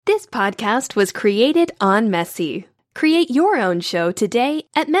This podcast was created on Messy. Create your own show today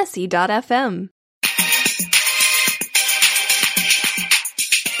at messy.fm.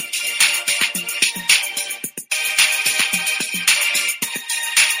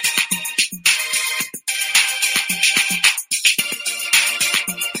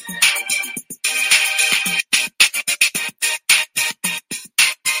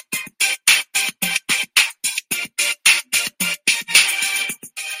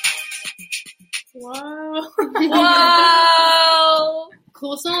 Whoa. Whoa!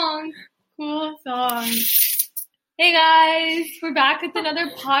 Cool song. Cool song. Hey guys, we're back with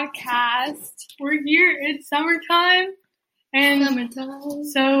another podcast. We're here. It's summertime. And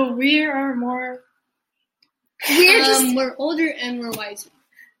so we are more... We're older and we're wiser.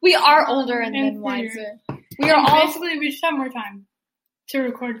 We are older and And then prettier. wiser. We are all... Basically, we just have more time to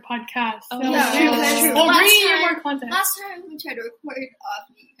record podcasts. Oh, So yeah. we'll Last bring you time- more content. Last time we tried to record,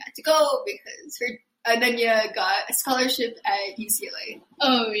 we had to go because Ananya got a scholarship at UCLA.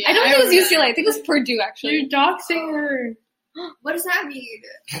 Oh, yeah. I don't think it was UCLA. I think it was Purdue, actually. You're doxing her. What does that mean?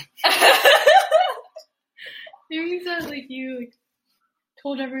 It means that, you,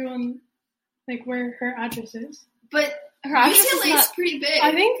 told everyone, where her address is. But Her address is UCLA is not- pretty big.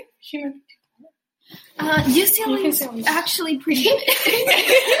 I think she meant... You UCLA can is say it. actually pretty big.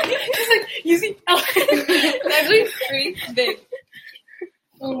 UCLA. It's actually pretty big.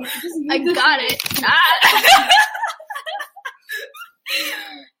 I got it.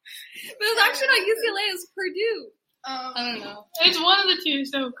 But it's actually not UCLA, it's Purdue. I don't know. It's one of the two,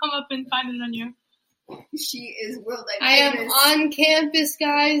 so come up and find it on you. She is worldwide I am famous. on campus,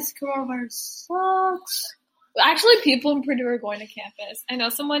 guys. Coronavirus sucks. Actually, people in Purdue are going to campus. I know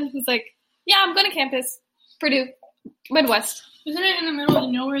someone who's like, yeah, I'm going to campus. Purdue. Midwest. Isn't it in the middle of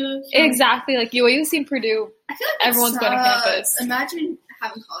nowhere, though? So Exactly. Like, UAUC, Purdue. I feel like Everyone's going to campus. Imagine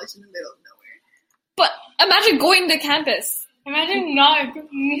having college in the middle of nowhere. But imagine going to campus. Imagine not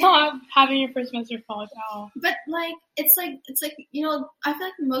having your first semester of college at all. But it's like I feel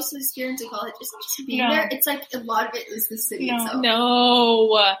like most of the students in college isn't just being No. there. It's like a lot of it is the city No. itself.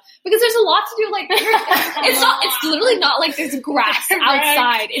 No, because there's a lot to do. Like, it's literally not like there's grass Right.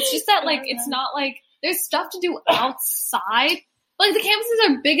 outside. It's just that it's not like there's stuff to do outside. Like the campuses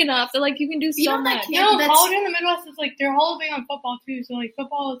are big enough that you can do You so know that much. camp- You know, that's- college in the Midwest is they're all big on football too. So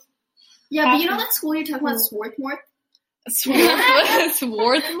football is Yeah, but you know that school you're talking about, Swarthmore?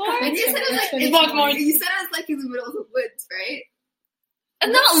 Swarthmore? And you said it was It's Swarthmore. you said it was in the middle of the woods, right?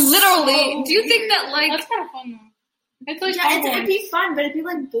 And not literally. so Do you think weird. that that's kind of fun though. It's like Yeah, it'd Hogwarts. be fun, but it'd be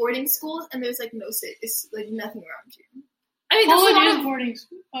like boarding schools, and there's no city. It's nothing around you. I mean that's a College lot is of, boarding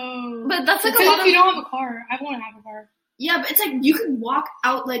school. Oh, but that's like it's a lot if you of. don't have a car. I want to have a car. Yeah, but it's you can walk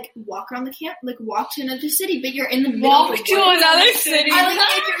out, walk around the camp, walk to another city, but you're in the middle Walk of the to woods. another city. I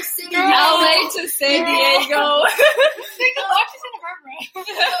like if you're sitting LA to San Diego. Watch this in Barbara.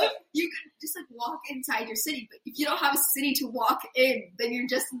 You can just walk inside your city, but if you don't have a city to walk in, then you're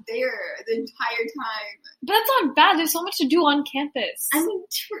just there the entire time. But that's not bad. There's so much to do on campus. But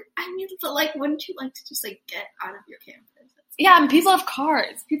wouldn't you like to just get out of your campus? Yeah, and people have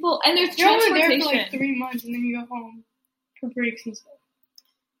cars. And there's You're only there transportation. for 3 months and then you go home for breaks and stuff.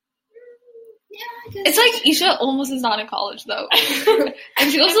 Yeah, I guess. It's like Isha almost is not in college though,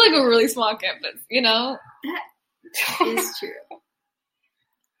 and she goes to a really small campus. You know. It's true.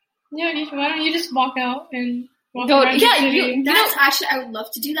 Yeah, why don't you just walk out and walk Go- around yeah, the city? you- That's actually, I would love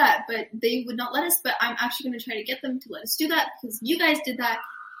to do that, but they would not let us. But I'm actually going to try to get them to let us do that because you guys did that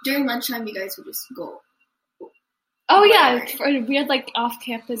during lunchtime. You guys would just go. Oh yeah, we had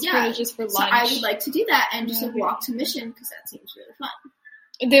off-campus Yeah, privileges for lunch. So I would like to do that and just Yeah. walk to Mission because that seems really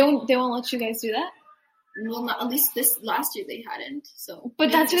fun. They won't let you guys do that. Well, not, at least this last year they hadn't. So, But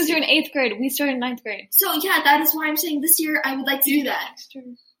maybe that's because this you're in year. 8th grade. We started in 9th grade. So yeah, that is why I'm saying this year I would like to do that.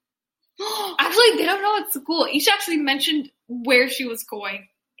 Actually, they don't know at school. Isha actually mentioned where she was going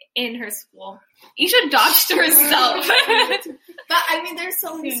in her school. Isha dodged to herself. But I mean, there's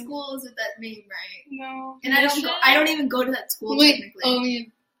so many Yeah. schools with that name, right? No. And I don't even go to that school Wait,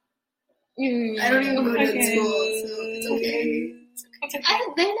 technically. yeah. I don't even go to that Okay. school, so it's okay. It's okay.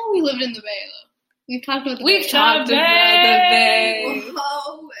 They know we lived in the Bay, though. We've talked about the We've Bay. talked about the Bay.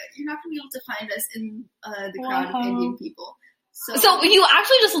 Whoa, you're not gonna be able to find us in the crowd of Wow. Indian people. So you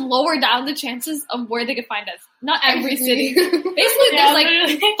actually just lower down the chances of where they could find us. Not every city. Basically, Yeah,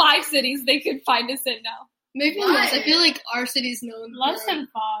 there's literally. 5 cities they could find us in now. Maybe Why? less. I feel like our city's known. Less than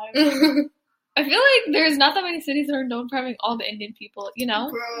 5. I feel like there's not that many cities that are known for having all the Indian people, you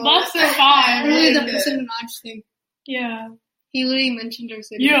know? Bro, Less than 5. Really, the Good. Hassan Minaj thing. Yeah. He literally mentioned our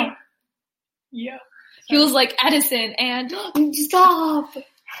city. Yeah. Yeah. He was like Edison and stop.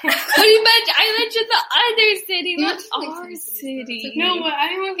 What do you mention? I mentioned the other city, You not mentioned, like, our 3 cities, city. No, but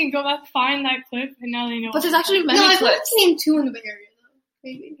anyone can go back, find that clip, and now they know. But there's actually many No, I clips. think he named 2 in the Bay Area though.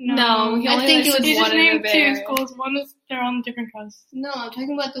 Maybe. No, he I only think it listed was He one just in the named Bay 2 Area. schools. One is they're on different coasts. No, I'm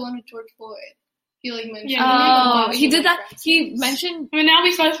talking about the one with George Floyd. He like mentioned. Yeah, Oh, he did that. He mentioned. I mean, now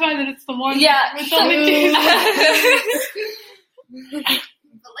we specify that it's the one. Yeah. With only 2.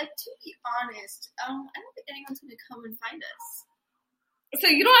 But like to be honest, I don't think anyone's gonna come and find us. So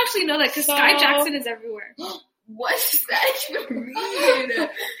you don't actually know that because So- Sky Jackson is everywhere. What does that even mean?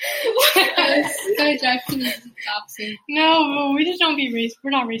 Sky Jackson is toxic. No, but we just don't be racist.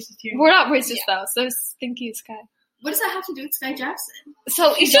 We're not racist here. We're not racist though, so thank you, Sky. What does that have to do with Sky Jackson?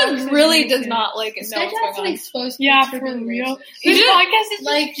 So Jackson Isha really is does racist. not like know Sky what's going Jackson on. exposed Yeah, kids for being real. racist. This You podcast is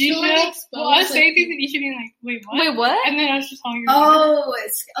like, like she'll, like, Isha. expose, Well, I like- say things and Isha being like, wait, what? Wait, what? And then I was just telling her.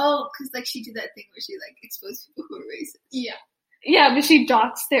 Because like she did that thing where she like exposed people who were racist. Yeah. Yeah, but she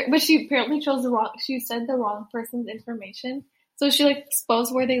but she apparently chose she said the wrong person's information. So she like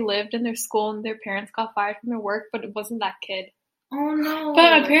exposed where they lived and their school and their parents got fired from their work, but it wasn't that kid. Oh no!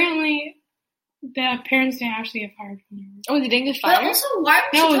 But apparently, the parents didn't actually get fired from their work. Oh, they didn't get But fired? also, why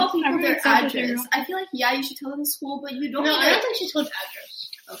would No, you tell it's- people everyone their said that they address? were- I feel like you should tell them school, but you don't. No, need I don't to- think she told address.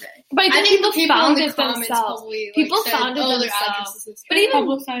 Okay. But I I think think people found in the it comments themselves. probably, like, People said, found it their themselves. addresses and stuff. But even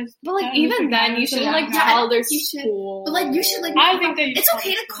Publicized. but like that even Instagram then, you and shouldn't stuff. like Yeah, I tell don't their think you should. school. But like you should like. I think that you it's should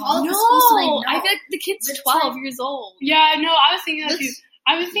okay to tell call them. the school so they know. I think the kid's It's 12 like- years old. Yeah, no, I was thinking that too. That's-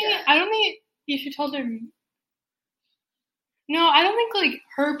 I was thinking, yeah. I don't think you should tell them. No, I don't think like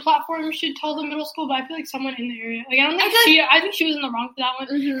her platform should tell the middle school, but I feel like someone in the area. Like I don't think I think she was in the wrong for that one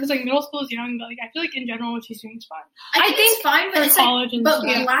Mm-hmm. because like middle school is young, but like I feel like in general what she's doing is fine. I think it's fine, but For it's like, college and but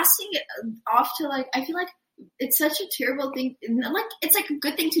stuff. blasting it off to like, I feel like it's such a terrible thing. And, like, it's like a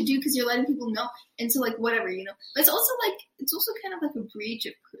good thing to do because you're letting people know into like whatever, you know. But it's also kind of like a breach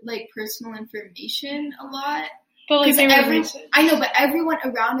of like personal information a lot. But like they were racist. I know, but everyone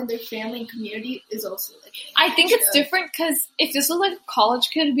around in their family and community is also like. I think it's different because if this was like a college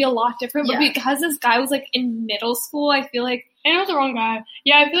kid, it'd be a lot different. But Yeah. because this guy was like in middle school, I feel like I know the wrong guy.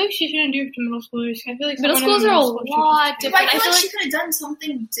 Yeah, I feel like she shouldn't do it to middle schoolers. I feel like Middle someone in schools are a middle school should lot just- different. But I feel I feel like like- she could have done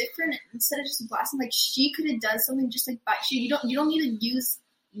something different instead of just blasting. Like she could have done something just like by you don't need to use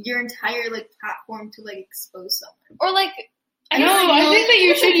your entire like platform to like expose someone. or like No, I think that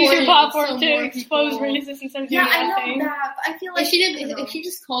you should use your important platform so to more expose people- racists instead of Yeah, doing I that know thing. that, but I feel like If she you did, know. if she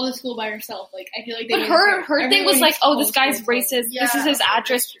just called the school by herself, like I feel like. But they her didn't thing was Everyone like, oh, this exposed guy's her. racist. Yeah, This is his okay,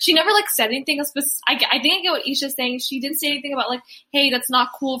 address. that's true. She never like said anything else. I think I get what Isha's saying. She didn't say anything about like, hey, that's not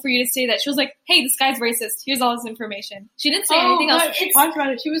cool for you to say that. She was like, hey, this guy's racist. Here's all his information. She didn't say anything else. But she talked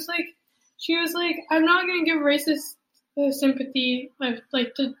about it. She was like, I'm not gonna give racist sympathy, like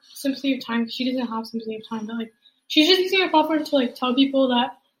the sympathy of time because she doesn't have sympathy of time. But like, she's just using her platform to like tell people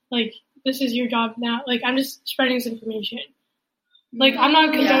that like this is your job now. Like, I'm just spreading this information. Like, I'm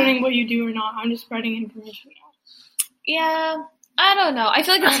not condoning what you do or not. I'm just spreading information now. Yeah, I don't know. I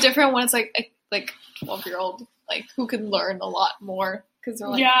feel like it's different when it's like a 12-year-old like who can learn a lot more because they're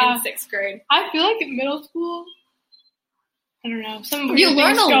like Yeah. in 6th grade. I feel like in middle school, I don't know. Some weird You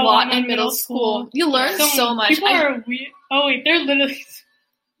learn things a go lot on in middle school. You learn Some so much. People are weird. Oh wait, they're literally.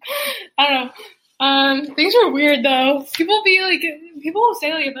 I don't know. Things are weird though. People will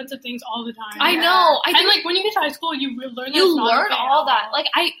say like offensive things all the time. I know. I And think like when you get to high school, you learn. That you it's not learn okay all at that. Like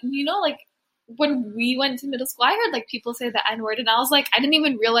like when we went to middle school, I heard like people say the N-word, and I was like, I didn't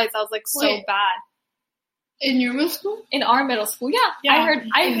even realize I was like so Wait. bad In your middle school? in our middle school. Yeah, Yeah. I heard.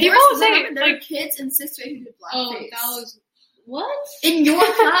 And people there was- say, remember, there were like- kids in 6th grade who did Oh, blackface. that was what? In your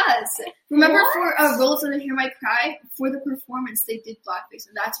class. Remember What? for Rolls Under Hear My Cry? For the performance, they did blackface,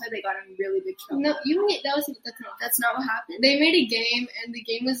 and that's why they got in really big trouble. No, that's not. That's not what happened? They made a game, and the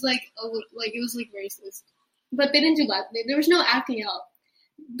game was like it was like racist, but they didn't do that. There was no acting out.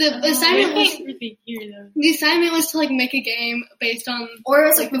 The I assignment was can't really hear though. the assignment was to like make a game based on Or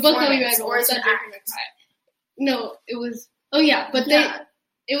it's like like the book that we read, performance, or it's an Under Hear My act. Cry. No, it was. Oh yeah, but Yeah.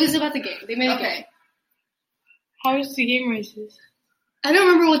 it was about the game. They made a game. Okay. How is the game racist? I don't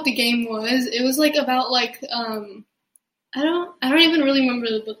remember what the game was. It was like about like I don't even really remember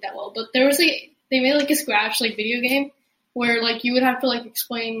the book that well, but there was like they made like a Scratch like video game where like you would have to like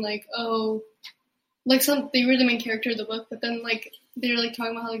explain like like they were the main character of the book, but then like they were like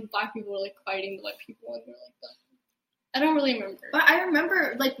talking about how like black people were like fighting the white people and they were like that. I don't really remember. But I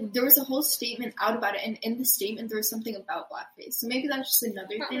remember, like, there was a whole statement out about it, and in the statement there was something about blackface. So maybe that's just another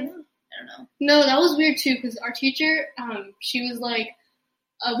thing. I don't know. No, that was weird too because our teacher, she was like,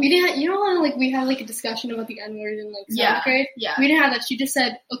 we didn't, you know how like we had like a discussion about the N-word in like 7th grade? Yeah. We didn't have that. She just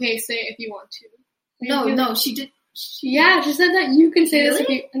said, okay, say it if you want to. No, she did. Yeah, she said that you can say this if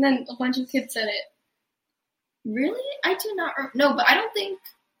Really? you, and then a bunch of kids said it. Really? I do not. No, but I don't think.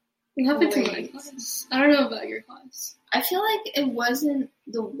 It happened to my Wait. class. I don't know about your class. I feel like it wasn't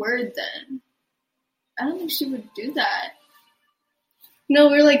the word then. I don't think she would do that. No,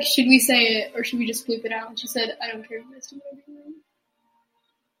 we were like, should we say it or should we just bleep it out? And she said, I don't care if you guys do whatever you want.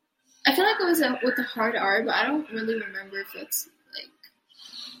 I feel like it was with a hard R, but I don't really remember if it's like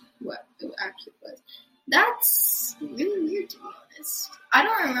what it actually was. That's really weird, to be honest. I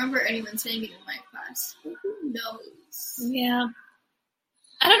don't remember anyone saying it in my class. But who knows? Yeah.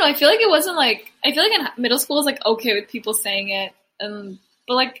 I don't know. I feel like it wasn't like, I feel like in middle school it was like okay with people saying it.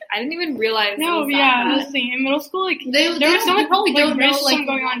 But like, I didn't even realize it No, was that yeah, bad. that's the thing. In middle school, like, They there was so much probably like, don't know racism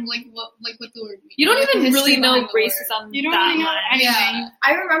going on. like what the word means. You don't Like, the even history really know behind the word. racism You don't that really know much. anything. Yeah.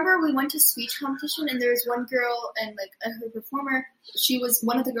 I remember we went to speech competition, and there was one girl, and like her performer,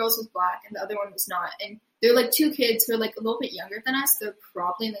 one of the girls was black, and the other one was not. And there were like two kids who were like a little bit younger than us. They're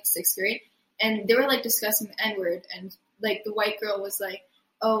probably in like 6th grade, and they were like discussing the N-word, and like the white girl was like,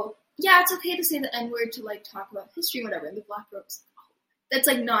 "Oh, yeah, it's okay to say the N-word to like talk about history, or whatever." And the black girl was like, that's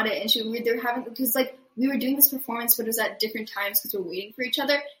like not it. And they were having, because like we were doing this performance, but it was at different times because we're waiting for each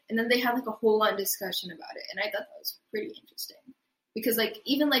other. And then they had like a whole on discussion about it. And I thought that was pretty interesting because like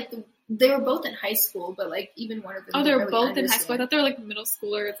even like they were both in high school, but like even one of them. Oh, they were didn't really both in high school. I understand. thought they were like middle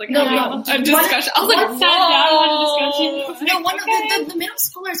schoolers. Like No, having no. a discussion. I was like, One sat down, whoa. had a discussion. No, one Okay. of the middle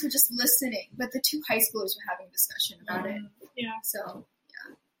schoolers were just listening, but the two high schoolers were having a discussion about it. Yeah. So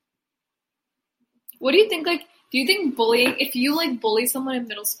What do you think, like, do you think bullying, if you, like, bully someone in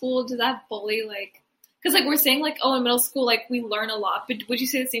middle school, does that bully, like, because, like, we're saying, like, oh, in middle school, like, we learn a lot, but would you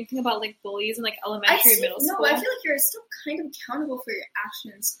say the same thing about, like, bullies in, like, elementary and middle school? No, I feel like you're still kind of accountable for your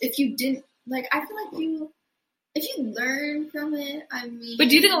actions. If you didn't, like, I feel like if you learn from it, I mean. But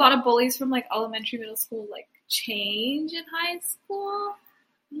do you think a lot of bullies from, like, elementary, middle school, like, change in high school?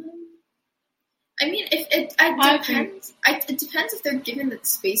 I mean, if it depends. It depends if they're given the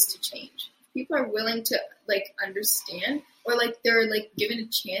space to change. People are willing to like understand, or like they're like given a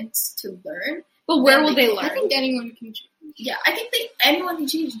chance to learn. But where then will they can- learn? I think anyone can change. Yeah, I think anyone can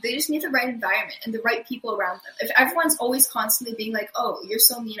change. They just need the right environment and the right people around them. If everyone's always constantly being like, "Oh, you're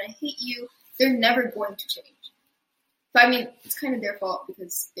so mean, I hate you," they're never going to change. But I mean, it's kind of their fault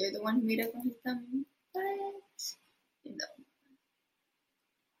because they're the one who made everyone hate them. But you know.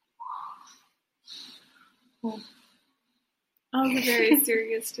 That was a very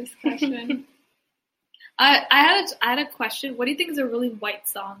serious discussion. I had a question. What do you think is a really white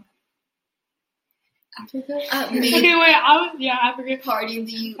song? Africa? Maybe Okay, wait. I forget. Party in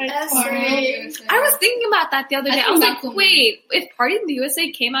the It's USA. I was thinking about that the other I day. I think was like, Malcolm- wait, if Party in the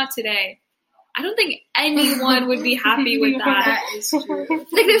USA came out today, I don't think anyone would be happy with that. That is true. Like,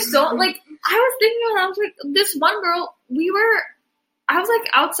 there's so, like, I was thinking about it, I was like, this one girl, I was,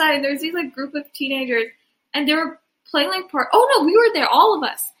 like, outside, and there was these, like, group of teenagers, and they were playing, like, oh, no, we were there, all of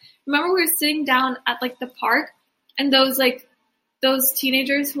us. Remember, we were sitting down at, like, the park, and those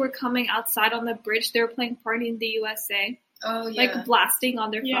teenagers who were coming outside on the bridge, they were playing Party in the USA, Oh yeah. like, blasting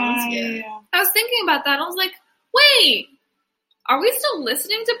on their phones. Yeah. I was thinking about that, and I was like, wait, are we still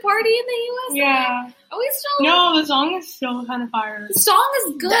listening to Party in the USA? Yeah. Are we still? No, the song is still kind of fire. The song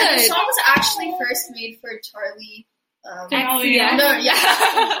is good. The song was actually first made for Charlie. XCX. No,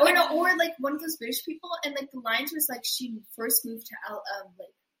 yeah, or like one of those British people, and like the lines was like she first moved to like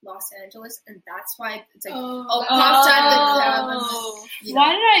Los Angeles, and that's why it's like popped out of the crowd. You know.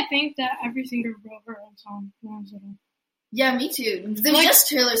 Why did I think that every singer wrote her own song? when I was little? Yeah, me too. There's Like- just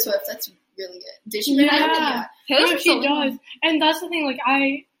Taylor Swift. That's really it. Did she? Yeah. Taylor No, Swift's she the only does. And that's the thing, like,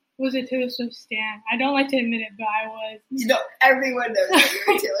 I was a Taylor Swift stan. I don't like to admit it, but I was. You know, everyone knows that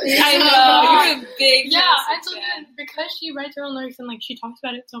you're a Taylor Swift. I know, you're a big Yeah, Taylor and Swift so fan. then, because she writes her own lyrics and, like, she talks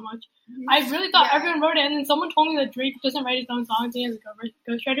about it so much, I really thought everyone wrote it, and then someone told me that Drake doesn't write his own songs, he has a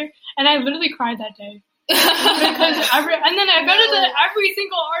ghostwriter, and I literally cried that day. Because and then I found out that every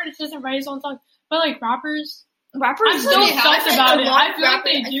single artist doesn't write his own songs, but, like, rappers, Rappers I'm still really stoked have about a it. lot I of feel like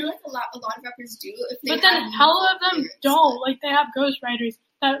rappers- they I do. feel like a lot of rappers do. If they But then have hella of them lyrics. don't. Like, they have ghostwriters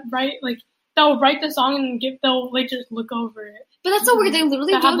that write, like, they'll write the song and they'll, like, just look over it. But that's so weird. They literally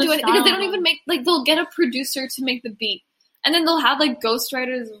They have don't the do it because they style. don't even make, like, they'll get a producer to make the beat. And then they'll have, like,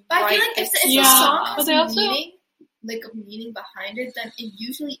 ghostwriters But I write feel like if the Yeah, song but has they also- meaning, like a meaning behind it, then it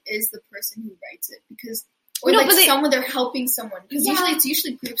usually is the person who writes it because, or No, like but they- someone they're helping someone because Yeah.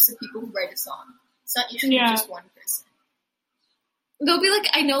 usually it's groups of people who write a song. It's not usually Yeah. just one person. They'll be like,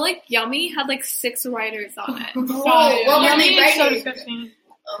 I know, like, Yummy had, like, 6 writers on it. Oh, Sorry. what were Yummy they is so writing? disgusting.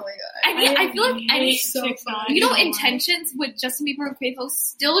 Oh my god. I feel like any so fun. Intentions with Justin Bieber and Quavo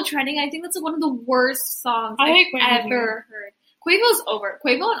still trending. I think that's one of the worst songs I hate Quavo. I've ever heard. Quavo's over.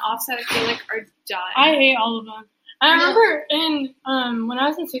 Quavo and Offset, I feel like, are done. I hate all of them. I remember in when I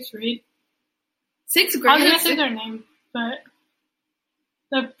was in 6th grade, Sixth I was grade. gonna say their name, but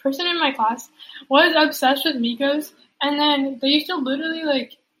the person in my class was obsessed with Migos, and then they used to literally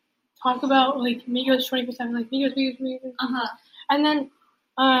like talk about like Migos 24/7, like Migos. And then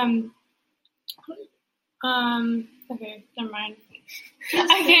okay, never mind.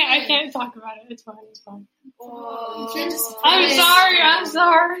 I can't talk about it. It's fine. I'm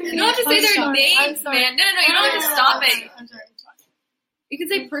sorry. You don't have to say their I'm names, sorry. man. No, you don't have to stop it. I'm sorry. You can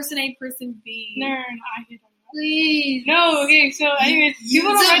say person A, person B. No, I hate them. Please. No, okay, so anyways,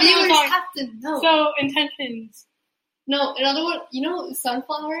 people don't write down viewers songs. have to know. So, intentions. No, another one. You know,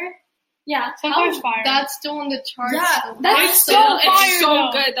 Sunflower. Yeah. Sunflower's fire. That's still on the charts. Yeah, That's It's so, so fire, it's so though.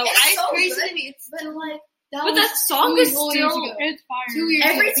 good, though. It's so crazy good, to me. It's but like But that song is still... It's fire. 2 years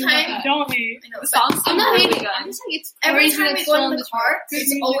every ago, time. Don't hate. I know, The but song's still I'm not really hating. good. I'm just saying it's every crazy time that I it's go still in on the the car, charts. Good it's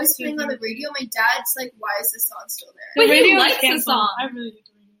music, always good playing on the music. radio. My dad's like, "Why is this song still there?" But he radio is likes the canceled. song. I really hate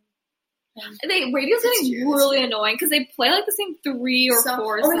the radio. Radio's It's getting true. really annoying because they play like the same 3 or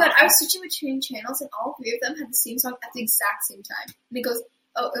 4 Oh my god, I songs. was switching between channels and all 3 of them had the same song at the exact same time. And it goes,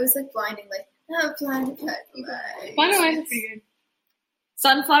 it was like blinding, like, blinding cut. By the way, it's pretty good.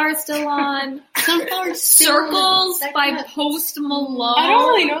 Sunflower is still on. Sunflower Circles by Post Malone. I don't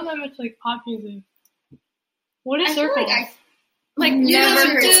really know that much like pop music. What is I feel Circle? Like You Never guys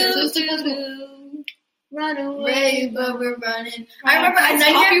heard are Circles. Run Ray, away. but we're running. I remember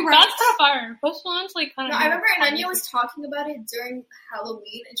Ananya. That's kind of fire. Post Malone's like kind No, of. I remember Ananya was talking about it during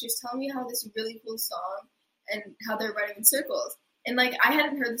Halloween, and she was telling me how this really cool song and how they're running in circles. And like I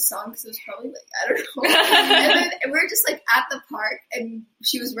hadn't heard the song because it was probably like I don't know. And then we were just like at the park, and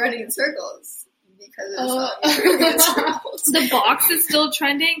she was running in circles because of the song. We were running in circles. The box is still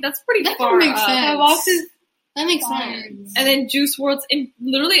trending. That's pretty That far makes up. sense. The box is That makes fire. sense. And then Juice WRLD's, in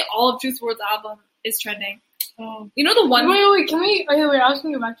literally all of Juice WRLD's album is trending. Oh. You know the one? Wait, can we? Okay, wait, I was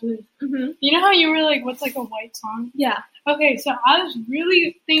gonna go back to this. Mhm. You know how you were like, what's like a white song? Yeah. Okay, so I was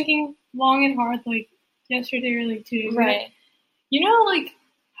really thinking long and hard, like yesterday or like 2 days ago. Right. You know, like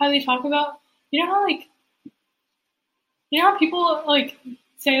how they talk about. You know how people like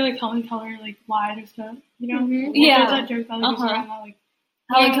say like Helen Keller like lied or stuff. You know, Mhm. Like, Yeah. there's that joke that like, goes Uh-huh. around that like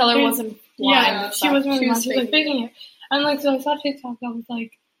Helen yeah, Keller there's- wasn't blind. Yeah, and she stuff. wasn't She was blind. She was like faking it. And like so, I saw TikTok that was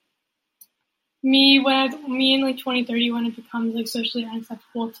like me in like 2030 when it becomes like socially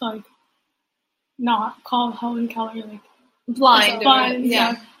unacceptable to like not call Helen Keller like blind. blind and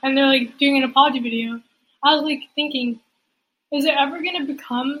Yeah. stuff. And they're like doing an apology video. I was like thinking, is it ever gonna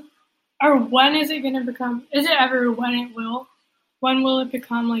become, or when is it gonna become? Is it ever when it will? When will it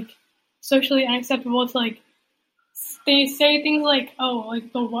become like socially unacceptable to like they say things like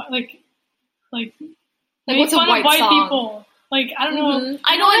like the what like make what's a fun white of white song? people? Like I don't know. Mhm.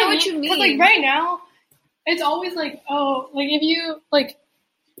 I know what you mean. Because like right now, it's always like like if you like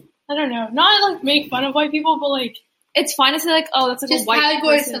I don't know, not like make fun of white people, but like It's fine to say like, oh, that's like Just a white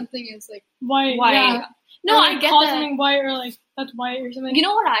categorize person. something as like white. White. Yeah. No, Or, I like, get call that. something white or like that's white or something. You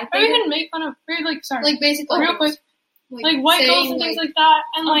know what I or think? even make fun of or like sorry, like basic real levels. quick, like white girls saying, and things like- like that.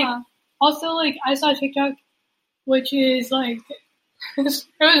 And like Uh-huh. also like I saw a TikTok, which is like it was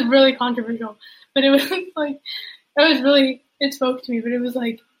really controversial, but it was like it spoke to me. But it was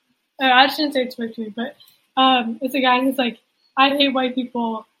like I shouldn't say it spoke to me, but it's a guy who's like I hate white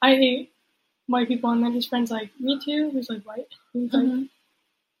people, and then his friend's like me too, who's like white. And he's like Mhm.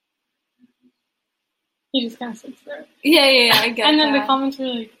 he just kind of sits there. Yeah, I get And then that. the comments were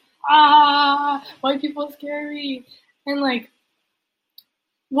like, white people are scary. And like,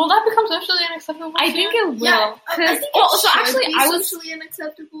 will that become socially unacceptable? I soon? think it will. Yeah, I 'Cause- think well, it so should actually, be I was socially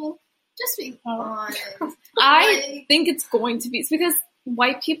unacceptable. Just being honest. I think it's going to be. It's because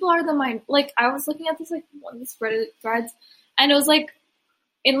white people are the mind. Like, I was looking at this, like, one of these Reddit threads, and it was like,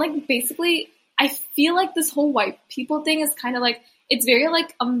 and like, basically, I feel like this whole white people thing is kind of like, it's very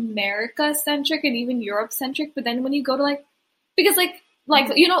like America-centric and even Europe-centric, but then when you go to like, because like,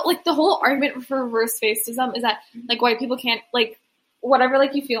 you know, like the whole argument for reverse racism is that like white people can't, like, whatever,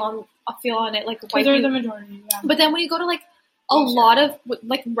 like you feel on it, like because white they're people. the majority. Yeah. But then when you go to like a Asia. lot of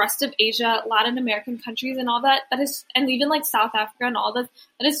like rest of Asia, Latin American countries and all that, that is, and even like South Africa and all that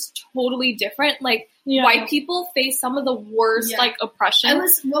is totally different. Like Yeah. white people face some of the worst Yeah. like oppression.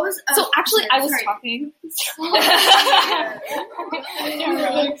 So actually I was sorry. talking.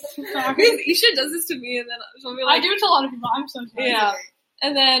 Yeah, sorry. Isha does this to me and then she'll be like, I do it to a lot of people. I'm so sorry. Yeah.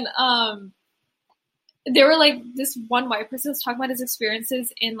 And then, they were like, this one white person was talking about his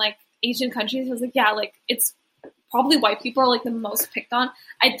experiences in like Asian countries. I was like, yeah, like it's probably white people are like the most picked on.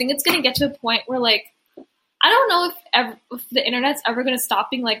 I think it's gonna get to a point where like, I don't know if the internet's ever gonna stop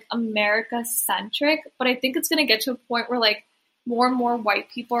being like America centric, but I think it's gonna get to a point where like more and more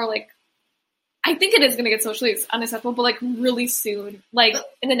white people are like, I think it is gonna get socially unacceptable, but like really soon, like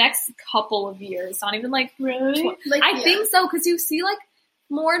in the next couple of years, not even like Really? Like, I think so, because you see like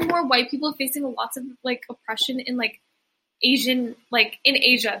more and more white people facing lots of like oppression in like Asian, like in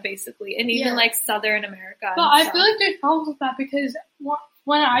Asia basically, and even Yeah. like Southern America. But I feel like there's problems with that because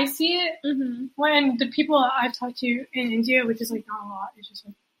when I see it, mm-hmm. when the people I've talked to in India, which is like not a lot, it's just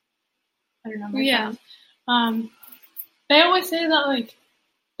like, I don't know, my Yeah. friends, they always say that like,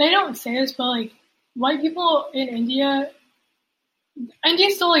 they don't say this, but like, white people in India's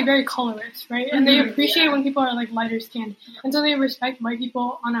still like very colorist, right? And they appreciate when people are like lighter skinned. And so they respect white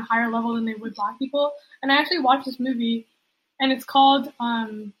people on a higher level than they would black people. And I actually watched this movie and it's called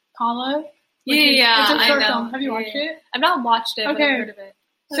Kala. Yeah, It's a short I know. film. Have you watched it? I've not watched it, but Okay. I've heard of it.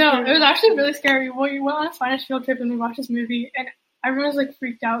 So it was actually really scary. We went on a Spanish field trip and we watched this movie and everyone was like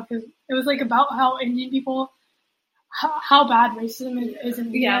freaked out because it was like about how Indian people, how bad racism is in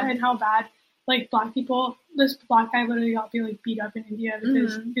India Yeah. and how bad like black people, this black guy literally got beat up in India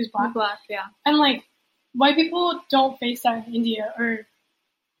because he was black. Black, yeah. And like white people don't face that in India or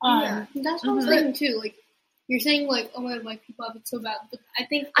Yeah. That's what I was saying too. Like you're saying, like, oh my God, white people have it so bad. But I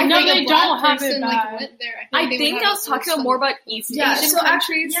think I know if they a black don't have it person, bad. Like, went there, I they think would I have was it talking worse about more than- about East Yeah, Asian so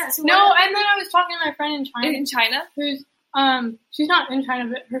countries. so no, and then I was talking to my friend in China in China. who's she's not in China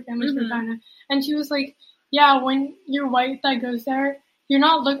but her family's from Mhm. China, and she was like, yeah, when you're white that goes there, you're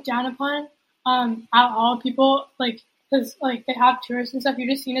not looked down upon at all. People like because like they have tourists and stuff,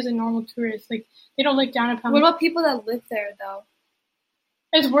 you're just seen as a normal tourist. Like they don't look down upon. What about people that live there though?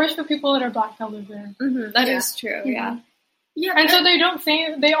 It's worse for people that are black that live there. Mm-hmm. That Yeah. is true. Yeah. yeah, And so they don't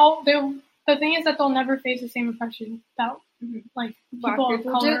say the thing is that they'll never face the same oppression that like Black people of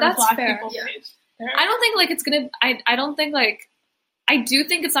people color do. or That's black fair. people Yeah. face. There. I don't think like it's gonna. I don't think like. I do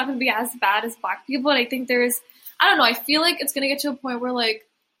think it's not gonna be as bad as black people, but I think there's. I don't know. I feel like it's gonna get to a point where like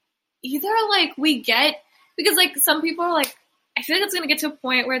either like we get because like some people are like. I feel like it's gonna get to a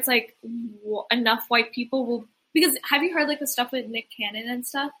point where it's like enough white people will. Because have you heard like the stuff with Nick Cannon and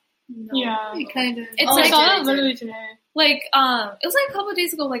stuff? no. Yeah. Kind of. It's I like saw that literally today. like it was like a couple of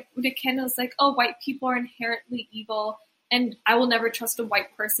days ago. Like Nick Cannon was like, "Oh, white people are inherently evil, and I will never trust a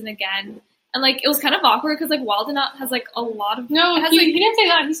white person again." And like it was kind of awkward because like Wild 'N Out has like a lot of No, it has, he like, didn't say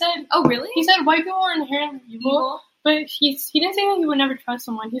that. He said oh really white people are inherently evil, but he didn't say that he would never trust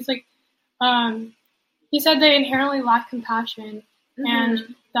someone. He's like, he said they inherently lack compassion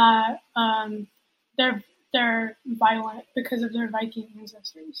and that they're violent because of their Viking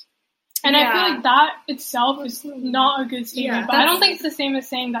ancestors. And I feel like that itself is not a good statement. Yeah, but I don't think it's the same as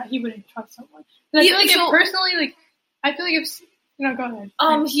saying that he wouldn't trust someone. 'Cause I feel like so- if personally, like, I feel like if no, go ahead.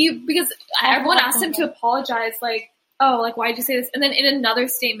 because everyone asked him to apologize, like, oh, like, why'd you say this? And then in another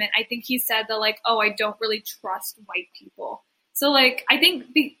statement, I think he said that, like, oh, I don't really trust white people. So, like, I think,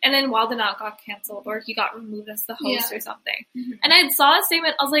 and then Wild 'N Out got canceled, or he got removed as the host or something. And I saw a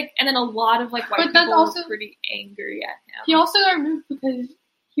statement, I was like, and then a lot of, like, white But that's people also- were pretty angry at him. He also got removed because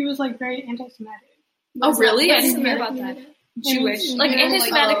he was like very anti-Semitic. Oh, really? I What's didn't hear Semitic about that. mean? Jewish. And, Like, you know,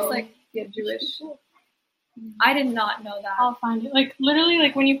 anti-Semitic's, oh. like, yeah, Jewish. I did not know that. I'll find it. Like literally,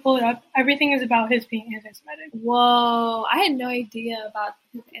 like when you pull it up, everything is about his being anti-Semitic. Whoa, I had no idea about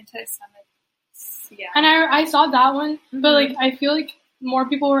his anti-Semitic. Yeah. And I saw that one, but Mhm. like I feel like more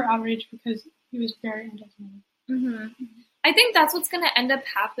people were outraged because he was very anti-Semitic. I think that's what's gonna end up And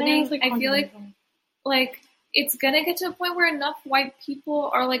happening. it was, I feel controversial. like it's gonna get to a point where enough white people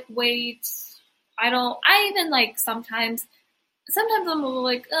are like, wait, I even like sometimes I'm a little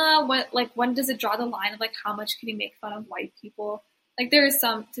like, when does it draw the line of like how much can you make fun of white people? Like there is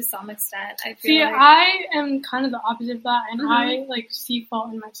to some extent. I feel See, like I am kind of the opposite of that, and Mhm. I like see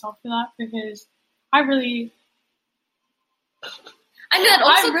fault in myself for that because I really I mean that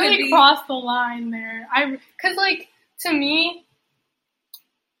also I really could be, crossed the line there. Because like to me,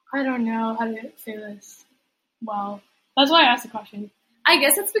 I don't know how to say this. Well, that's why I asked the question. I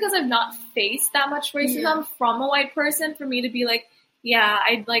guess it's because I've not faced that much racism from a white person for me to be like, yeah,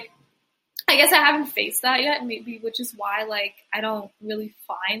 I guess I haven't faced that yet, maybe, which is why, like, I don't really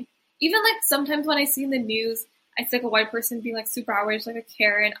find, even, like, sometimes when I see in the news, I see, like, a white person being, like, super outraged, like a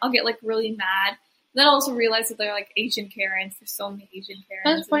Karen, I'll get, like, really mad. Then I'll also realize that they're, like, Asian Karens. There's so many Asian Karens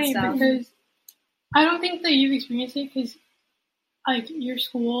That's and funny stuff. because I don't think that you've experienced it because like your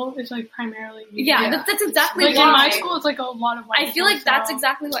school is like primarily Yeah, Yeah. that's exactly like in why. my school it's like a lot of white I feel people, like that's so-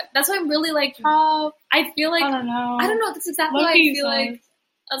 exactly what. That's why I'm really like. Oh, I feel like I don't know. I don't know. That's exactly why I Low-key feel like. sucks.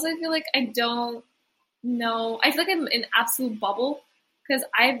 Also, I feel like I don't know. I feel like I'm in absolute bubble because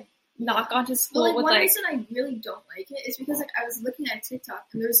I've not gone to Well, school like with one like. reason I really don't like it is because like I was looking at TikTok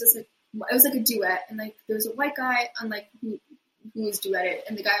and there was this like it was like a duet and like there was a white guy on like who was duetted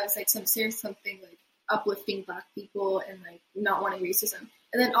and the guy was like saying something like uplifting black people and like not wanting racism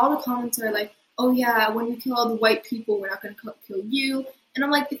and then all the comments are like, oh yeah, when you kill all the white people we're not going to kill you, and I'm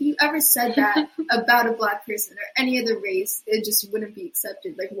like, if you ever said that about a black person or any other race it just wouldn't be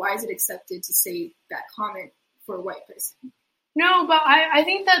accepted. Like why is it accepted to say that comment for a white person? No, but I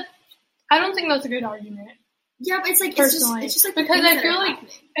think that I don't think that's a good argument. Yeah, but it's like Personally, it's just like the because things I that feel are like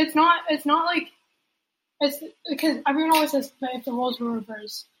happening. it's not like it's because everyone always says that if the roles were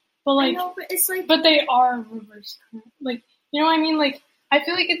reversed, but I like know, but it's like but they are reversed. Like you know what I mean? Like I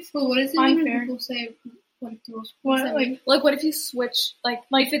feel like it's But what is it when unfair. people say what if girls? What, like Like, what if you switch? Like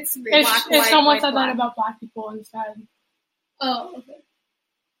if it's if, black, if white, someone white, said black. that about black people instead. Oh, okay.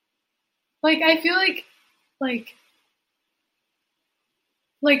 Like I feel like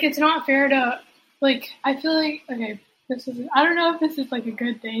it's not fair to like I feel like okay, this is I don't know if this is like a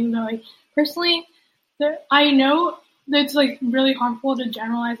good thing, but like personally I know that it's like really harmful to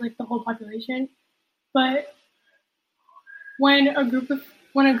generalize like the whole population, but when a group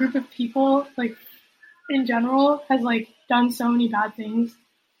of people like in general has like done so many bad things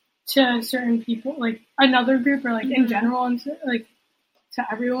to certain people, like another group or like in general and like to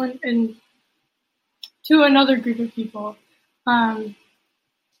everyone and to another group of people,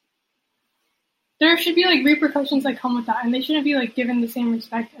 there should be like repercussions that come with that, and they shouldn't be like given the same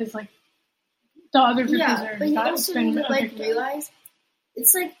respect as like the other group yeah, deserves. but you That's also been need to like evicted. realize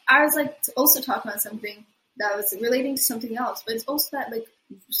it's like I was like to also talk about something that was relating to something else, but it's also that like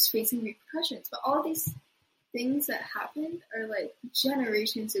facing repercussions. But all these things that happened are like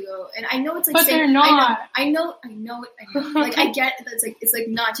generations ago, and I know it's like But saying, they're not. I know. Like I get that it's like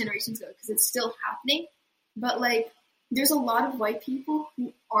not generations ago because it's still happening, but like there's a lot of white people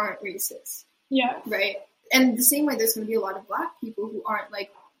who aren't racist. Yeah. Right? And the same way there's going to be a lot of black people who aren't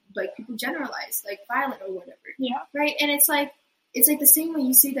like people generalize, like violent or whatever. Yeah. Right? And it's like the same way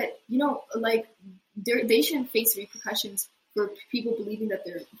you say that, you know, like they shouldn't face repercussions for people believing that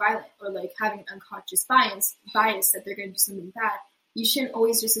they're violent or like having unconscious bias that they're going to do something bad. You shouldn't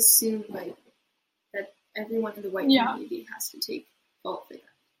always just assume like that everyone in the white Yeah. community has to take fault for that.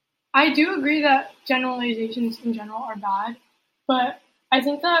 I do agree that generalizations in general are bad, but I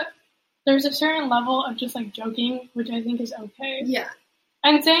think that there's a certain level of just like joking, which I think is okay. Yeah.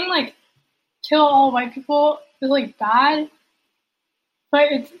 And saying like kill all white people is like bad,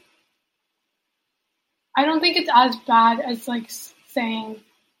 but I don't think it's as bad as like saying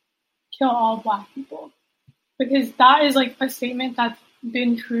kill all black people, because that is like a statement that's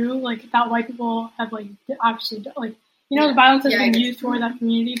been true, like that white people have like actually like, you know, the violence has Yeah, I been guess. used toward that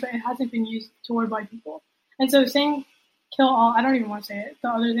community, but it hasn't been used toward white people. And so saying kill all, I don't even want to say it, the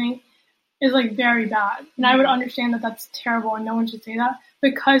other thing is like very bad. And I would understand that that's terrible and no one should say that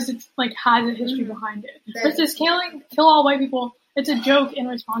because it's like has a history behind it. That- Versus kill all white people, it's a joke in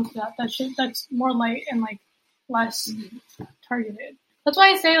response to that. That's more light and like less targeted. That's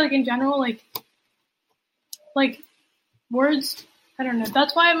why I say like in general, like words, I don't know.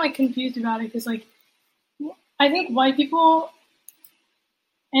 That's why I'm like confused about it, because like I think white people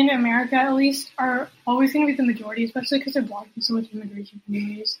in America at least are always going to be the majority, especially because they're blocking so much immigration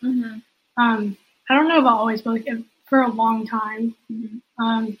communities. Mm-hmm. I don't know about always, but like for a long time,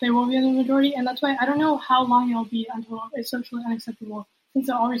 they will be in the majority, and that's why I don't know how long it'll be until it's socially unacceptable, since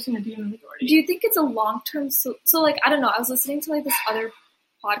they're always going to be in the majority. Do you think it's a long-term, so like, I don't know, I was listening to like this other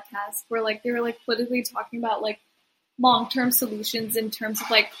podcast where like they were like politically talking about like long-term solutions in terms of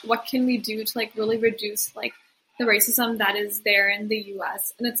like what can we do to like really reduce like the racism that is there in the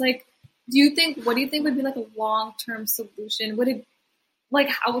US, and it's like, what do you think would be like a long-term solution? Would it, like,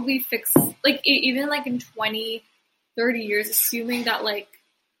 how would we fix, like, even like in 20, 30 years, assuming that like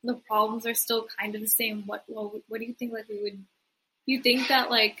the problems are still kind of the same, what do you think like we would, do you think that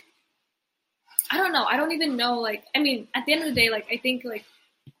like, I don't know, I don't even know, like, I mean, at the end of the day, like, I think like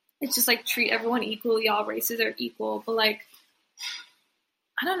it's just like treat everyone equally, all races are equal, but like,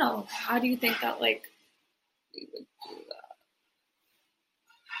 I don't know, how do you think that like we would do that?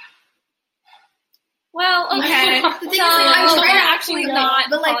 Well, okay. The thing is, So, I'm we're trying to actually like, not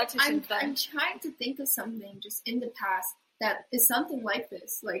but like politicians then. I'm trying to think of something just in the past that is something like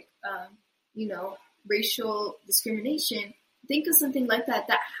this, like you know, racial discrimination. Think of something like that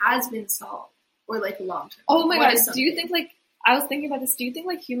has been solved, or like long term. Oh my What god, is do you something? think like I was thinking about this. Do you think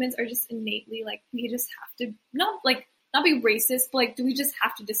like humans are just innately like we just have to not be racist, but like do we just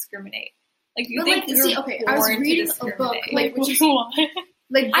have to discriminate? Like do you But think like, we're see, okay, I was born to reading a discriminate? book, like, which is What?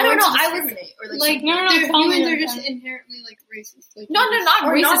 like I don't born know, to I was- discriminate, or Like, No, they're- tell me humans are your just thing. inherently like racist. Like, not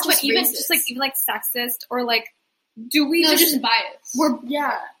Or racist, not but just even racist. just like even like sexist or like do we no, just just biased. we're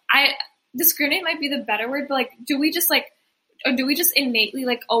yeah. discriminate might be the better word, but like do we just like or do we just innately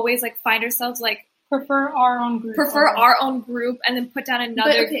like always like find ourselves like Prefer our own group. prefer over- our own group and then put down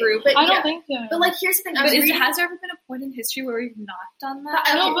another okay, group? but I don't yeah. think so. But like, here's the thing. I But was reading. has there ever been a point in history where we've not done that?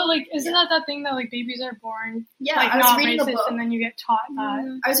 I I know, don't- but like, isn't that thing that like babies are born Yeah, like I was not reading a racist, book. and then you get taught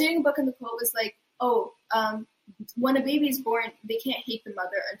that? I was reading a book, and the quote was like, when a baby's born, they can't hate the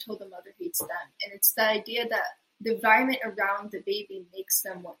mother until the mother hates them, and it's the idea that the environment around the baby makes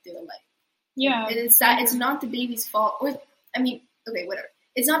them what they're like. Yeah, And it's that it's not the baby's fault, or I mean, okay, whatever.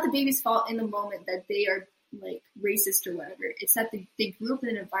 It's not the baby's fault in the moment that they are like racist or whatever. It's that they grew up in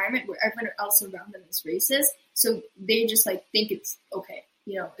an environment where everyone else around them is racist, so they just like think it's okay.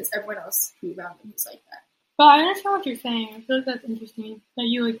 You know, it's everyone else who around them who's like that. but I understand what you're saying. I feel like that's interesting that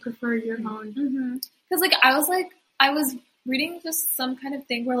you like prefer your own. Because I was reading just some kind of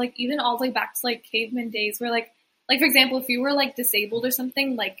thing where like even all the way back to like caveman days where like for example if you were like disabled or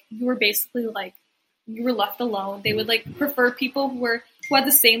something, like you were basically like you were left alone. They would like prefer people who had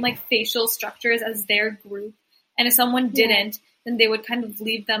the same like facial structures as their group, and if someone didn't, then they would kind of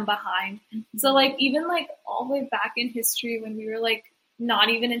leave them behind. So like even like all the way back in history when we were like not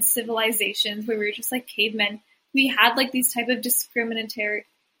even in civilizations where we were just like cavemen, we had like these type of discriminatory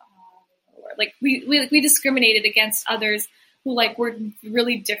like we discriminated against others who like were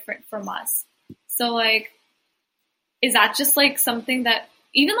really different from us. So like is that just like something that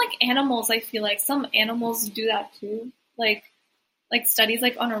even like animals, I feel like some animals do that too. Like studies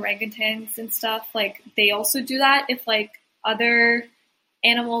like on orangutans and stuff, like they also do that. If like other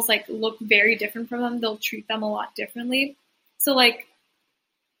animals like look very different from them, they'll treat them a lot differently. So like,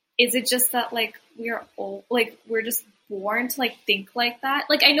 is it just that like we're old, like we're just born to like think like that?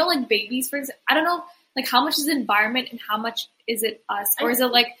 Like I know like babies, for example, I don't know like how much is environment and how much is it us, or is it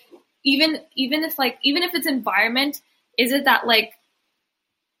like even if it's environment, is it that like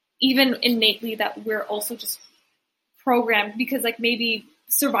even innately that we're also just programmed because like maybe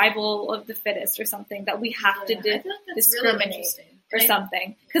survival of the fittest or something that we have to I feel like that's really discriminate interesting. or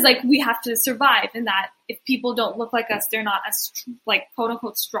something because like we have to survive, and that if people don't look like us, they're not as like quote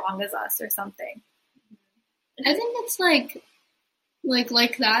unquote strong as us or something. I think it's like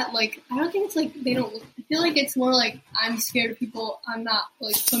that. Like I don't think it's like they don't. I feel like it's more like I'm scared of people I'm not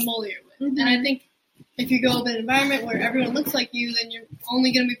like familiar with, and I think if you go up in an environment where everyone looks like you, then you're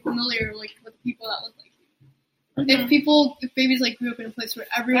only gonna be familiar like with the people that look like you. If babies like grew up in a place where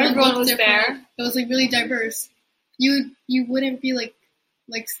everyone looked was different, there. it was like really diverse, you wouldn't be like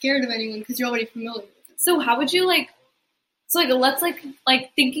scared of anyone because you're already familiar with them. So how would you like? So like let's like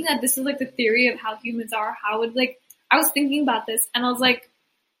thinking that this is like the theory of how humans are. How would like I was thinking about this and I was like,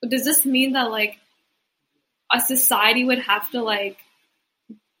 does this mean that like a society would have to like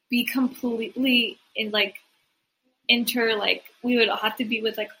be completely in like we would have to be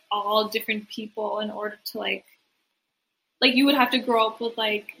with like all different people in order to like you would have to grow up with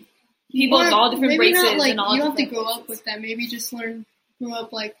like people Or of all different maybe races not, like, and all you have to different grow up races. with them. Maybe just grow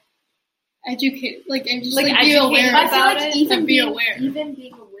up like educated, like and just Like, like be educated aware about about it. it and be aware. Even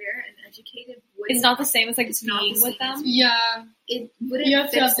being aware and educated would It's not the same as like It's not being the with same. them. Yeah, it wouldn't you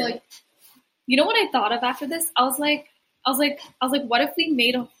have to fix have it. like You know what I thought of after this? I was like, what if we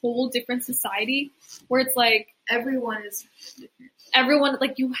made a whole different society where it's like Everyone is everyone,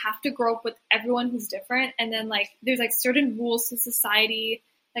 like you have to grow up with everyone who's different, and then like there's like certain rules to society,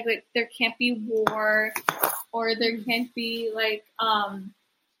 like there can't be war, or there can't be like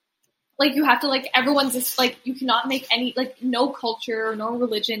you have to like everyone's just like you cannot make any like no culture or no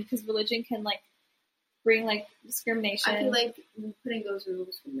religion because religion can like bring like discrimination. I feel like putting those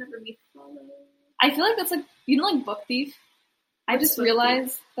rules would never be followed. I feel like that's like like Book Thief. I What's just Book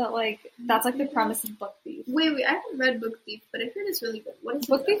realized that like that's like the premise of Book Thief. Wait, I haven't read Book Thief, but I heard it's really good. What is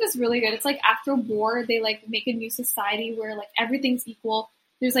Book it Thief is really good. It's like after war, they like make a new society where like everything's equal.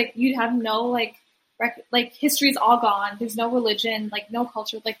 There's like you'd have no like history's all gone. There's no religion, like no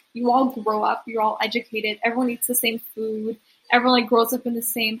culture. Like you all grow up, you're all educated. Everyone eats the same food. Everyone like grows up in the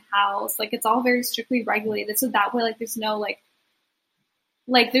same house. Like it's all very strictly regulated. So that way, like there's no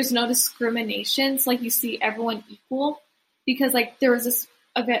like there's no discrimination. So like you see everyone equal. Because like there was this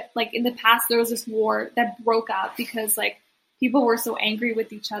event, like in the past there was this war that broke out because like people were so angry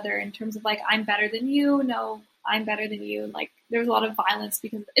with each other in terms of like I'm better than you, no, I'm better than you, and like there was a lot of violence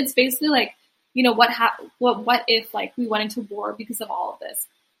because it's basically like you know, what if like we went into war because of all of this?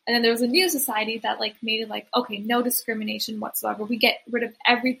 And then there was a new society that like made it like, okay, no discrimination whatsoever. We get rid of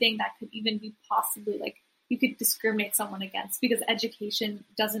everything that could even be possibly like you could discriminate someone against because education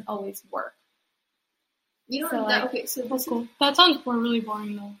doesn't always work. You know, So, that, like, okay, so That's this cool. That sounds really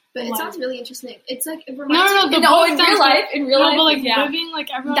boring though. but it Like- sounds really interesting. It's like, it No, reminds no, me. the No, book in sounds real like- life, in real no, life, but like yeah. living like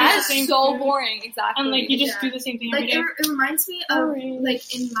everyone That has the is same so food, boring, exactly. and like you just Yeah. do the same thing Like, every day. it reminds me of, Boring.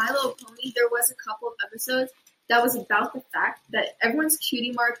 like, in My Little Pony, there was a couple of episodes that was about the fact that everyone's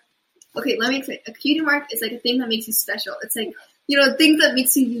cutie mark. Okay, let me explain. A cutie mark is like a thing that makes you special. It's like, you know, things that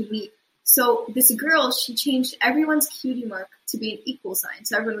makes you unique. So this girl, she changed everyone's cutie mark to be an equal sign,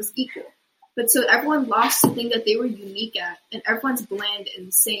 so everyone was equal. But so everyone lost the thing that they were unique at, and everyone's bland and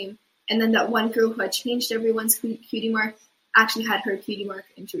the same. And then that one girl who had changed everyone's cutie mark actually had her cutie mark,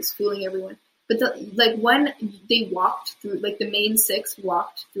 and she was fooling everyone. But like when they walked through, like the main six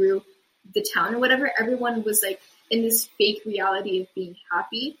walked through the town or whatever, everyone was like in this fake reality of being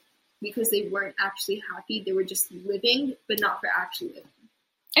happy because they weren't actually happy. They were just living, but not for actually living.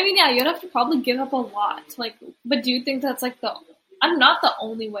 I mean, yeah, you'd have to probably give up a lot. Like, but do you think that's like I'm not the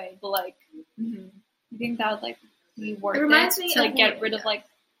only way, but like, Mm-hmm. you think that would like be worth It reminds me to like of get one- rid of yeah.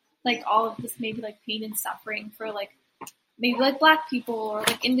 like all of this maybe like pain and suffering for like maybe like Black people or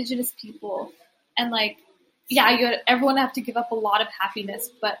like Indigenous people, and like yeah, everyone have to give up a lot of happiness,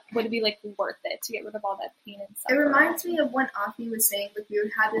 but would it be like worth it to get rid of all that pain and It suffering? reminds me of when Afi was saying, like, we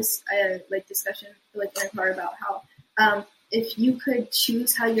would have this like discussion like in a car about how if you could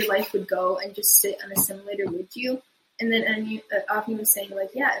choose how your life would go and just sit on a simulator, would you? And then Afi was saying,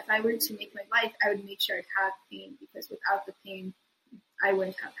 like, yeah, if I were to make my life, I would make sure I'd have pain, because without the pain, I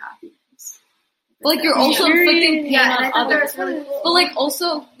wouldn't have happiness. But like you're also Yeah. inflicting pain Yeah, and I on thought that others. was really cool. But like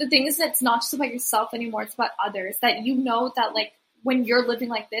also the thing is that it's not just about yourself anymore, it's about others. That you know that like when you're living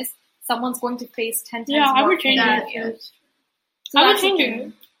like this, someone's going to face 10 times Yeah, I more would change pain that. than you. So I would that's the change thing.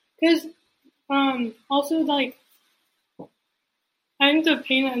 it because also like I think the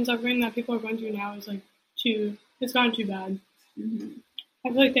pain and suffering that people are going through now is like it's gotten too bad. Mm-hmm. I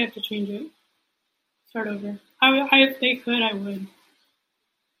feel like they have to change it. Start over. If they could, I would.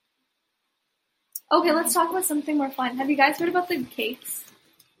 Okay, let's talk about something more fun. Have you guys heard about the cakes?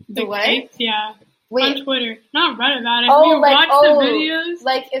 The what? cakes, yeah. Wait, On Twitter. Not read about it. Oh, Have you like, watched oh. the videos?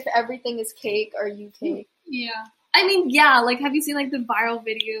 like if everything is cake, are you cake? Yeah. I mean, yeah, like have you seen like the viral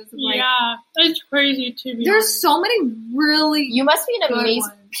videos of like Yeah. It's crazy to be there's honest. so many really You must be an Good amazing.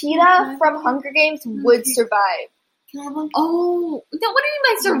 one. PETA from Hunger Games would survive Oh, no, what do you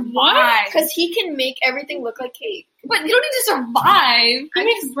mean by survive? What? because he can make everything look like cake. But you don't need to survive. He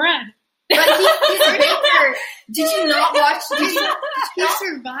makes bread. But he's a baker. Did you not watch? He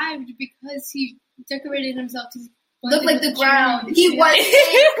survived because he decorated himself to Look like the ground. He was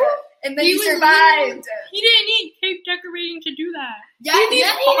cake, and then he was survived. He didn't need cake decorating to do that. Yeah, He needs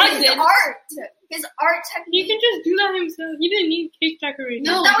his fondant. art. His art He technique. can just do that himself. He didn't need cake decorating.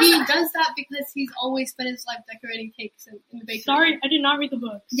 No, That was he a- does that because he's always spent his life decorating cakes in the bakery. Sorry, I did not read the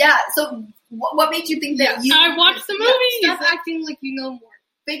books. Yeah. So what made you think that you? I watched the movies. Stop acting like you know more.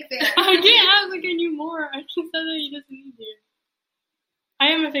 Big fan. I didn't act like I knew more. I just said that he doesn't need to. I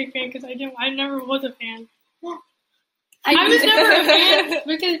am a fake fan because I never was a fan. I was never a fan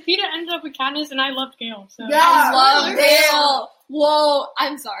because Peter ended up with Katniss and I loved Gale. So Yeah. I love Gale. Gale. Whoa,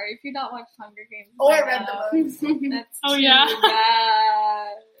 I'm sorry if you not watched Hunger Games. Or by read now. the books. That's Oh, too yeah.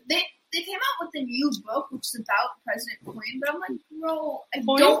 bad. They came out with a new book which is about President Coin, but I'm like, bro,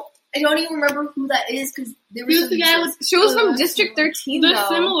 Coin? I don't even remember who that is because there was Who's the guy with She was from the- District 13 the though.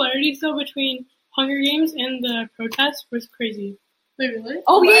 similarities though between Hunger Games and the protests was crazy. Wait, really?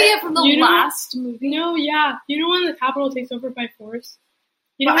 Oh What? yeah, from the You know- last movie. No, yeah. You know when the Capitol takes over by force?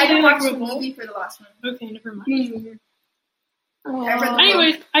 You know But I when didn't they, like, watch the revolt? movie for the last one. Okay, never mind. Mm-hmm. Oh. I read the book.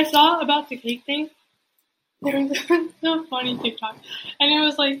 Anyways, I saw about the cake thing. There was so funny TikTok. And it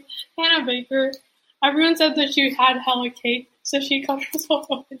was like, Hannah Baker. Everyone said that she had hella cake, so she cut herself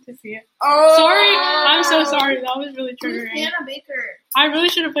open to see it. Oh, Sorry, I'm so sorry. That was really Who's triggering. Hannah Baker? I really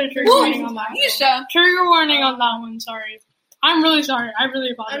should have put a trigger Whoa, warning on that one. Nisha. Trigger warning on that one, sorry. I'm really sorry. I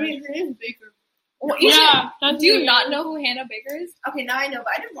really apologize. I mean, her name's Baker. Well, you yeah, that's do you it. not know who Hannah Baker is? Okay, now I know,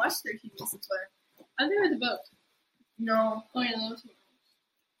 but I didn't watch 13 Reasons Why. I think I read the book. No, Oh yeah, that was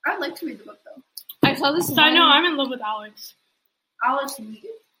I'd like to read the book though. I saw this. So I know I'm in love with Alex. Alex read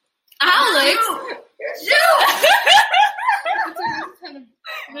it. Alex. You're kind of.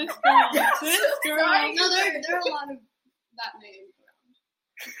 This girl. This girl. Sorry. No, there are a lot of that name around.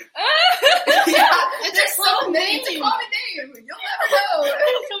 Yeah, there's so many. It's a common name. You'll never know.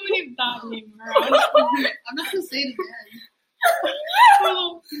 There's so many of that name around. I'm not gonna say it again.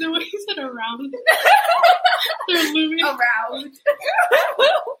 Oh, the way you said around.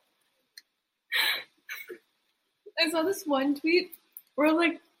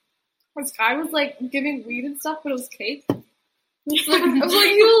 this guy was like giving weed and stuff, but it was cake. Like, I was like,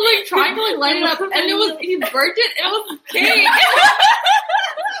 he was like trying to like light it up, and it was he burnt it. And it was cake.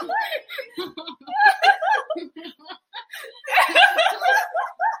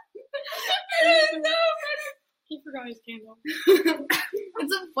 He forgot his candle. It's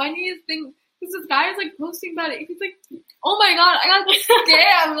the funniest thing because this guy is like posting about it. He's like, "Oh my god, I got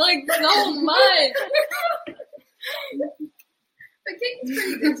scammed like so much." The cake is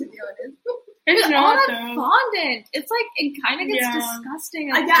pretty good to be honest. It's all not that though. fondant. It's like it kind of gets Yeah.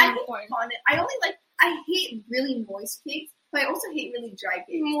 disgusting I at hate some point. fondant. I hate really moist cakes, but I also hate really dry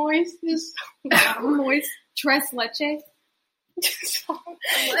cakes. Moist is Moist tres leche. Dude,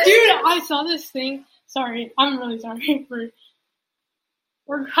 I saw this thing. Sorry, I'm really sorry for.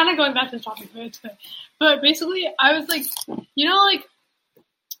 We're kind of going back to the topic, but it's good. But basically, I was like, you know, like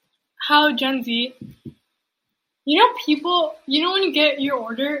how Gen Z, you know, people, you know, when you get your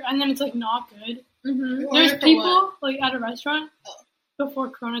order and then it's like not good. Mm-hmm. There's people like at a restaurant before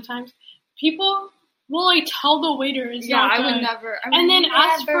Corona times. People will like tell the waiter it's Yeah, not I good, would never. I and would then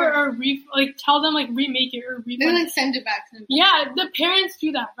ask never. for a like tell them like remake it or They refund. like send it back to them. Yeah, the parents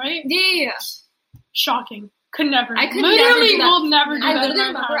do that, right? Yeah. Shocking. Could never. I could literally never do that. will never do I that. literally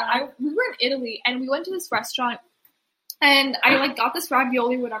in my remember entire life. we were in Italy and we went to this restaurant and I like got this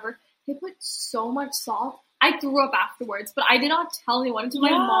ravioli, whatever. They put so much salt. I threw up afterwards, but I did not tell anyone until my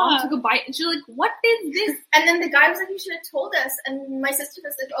Yeah. mom took a bite and she was like, "What is this?" And then the guy was like, "You should have told us." And my sister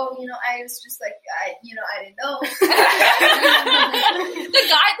was like, "Oh, you know, I was just like, I didn't know."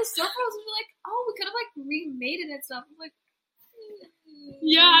 The server was like, "Oh, we could have like remade it and stuff." I'm like,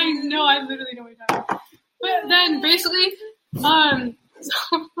 Yeah, I know. I literally know what you're talking about. But then basically, someone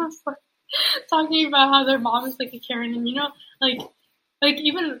was like talking about how their mom is like a Karen, and you know, like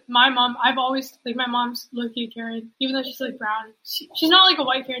even my mom, I've always like my mom's low-key a Karen, even though she's like brown. She's not like a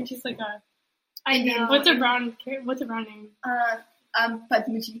white Karen. She's like a I know. what's a brown name?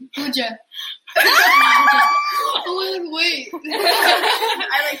 Padmuji. Pooja. Oh, wait.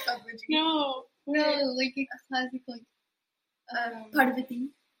 I like Padmuji. No, No, like a classic, like, Parvati.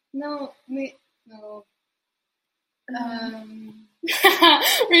 no, wait, no. we're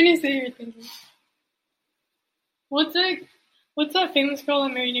gonna say you're thinking. What's that famous girl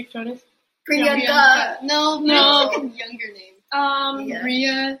that married Nick Jonas? Priyanka. No, No. it's like a younger name. Yeah.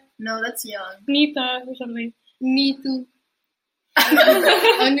 Ria, No, that's young. Nita or something. Neetu,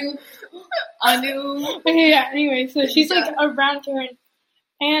 Anu. Okay, yeah. Anyway, so she's like a brown Karen,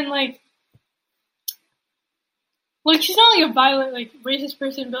 and like she's not like a violent, like racist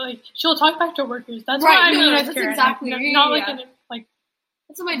person, but like she'll talk back to workers. That's Right, what I no, mean no, as that's Karen. exactly- Like, yeah, not yeah, like yeah. in a, like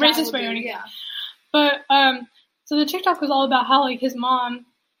That's what my dad racist would way or do, anything. yeah. But so the TikTok was all about how like his mom,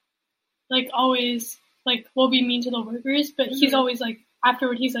 like always like will be mean to the workers, but he's always like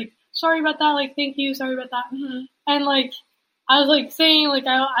afterward he's like sorry about that, like thank you, sorry about that, and like I was like saying like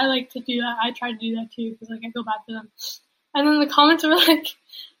I like to do that. I try to do that too because like I feel bad for them. And then the comments were like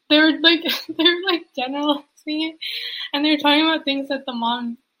they were like generalizing it, and they were talking about things that the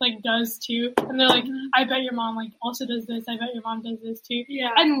mom like does too, and they're like I bet your mom like also does this. I bet your mom does this too. Yeah.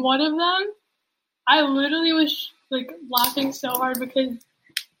 And one of them, I literally was like laughing so hard because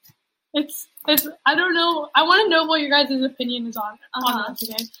it's I don't know. I want to know what your guys' opinion is on that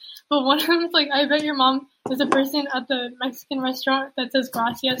today. But one of them is like, I bet your mom is a person at the Mexican restaurant that says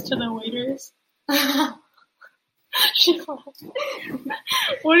gracias to the waiters.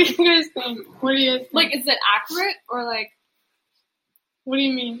 What do you guys think? What do you guys think? Like, is it accurate or like, what do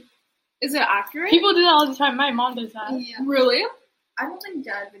you mean? is it accurate? People do that all the time. My mom does that. Yeah. Really? I don't think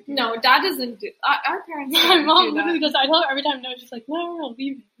Dad would do No, that. Dad doesn't do. Our parents. My don't mom do literally that. does that. I tell her every time no. She's like, no,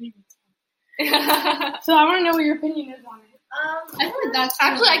 leave it. So I want to know what your opinion is on it. I think that's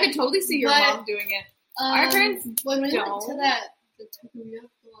Actually, I could totally see your But- mom doing it. Our parents when we went don't. to the Taqueria,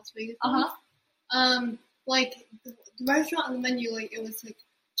 the Las Vegas one, like the restaurant on the menu, like it was like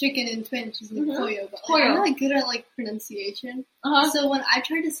chicken and twin, she's like pollo, but like, I'm Pollo. not good at like pronunciation. So when I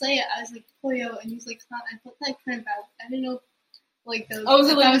tried to say it, I was like pollo, and he was like, I felt that kind of bad. I didn't know like those. Oh, was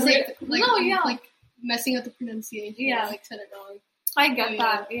it I like was like No, yeah. like messing up the pronunciation. Yeah. I, like said it wrong. I get Pollo.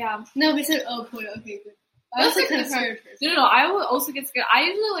 that. Yeah. No, we said pollo. Okay, good. I was That's like kind of like- scared first. No. I would also get scared. I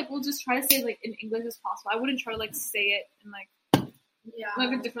usually like will just try to say it, like in English as possible. I wouldn't try to like say it in like Yeah.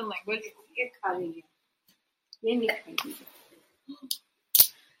 a different language.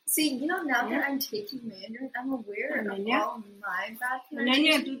 See, you know, now that I'm taking Mandarin, I'm aware of all my bad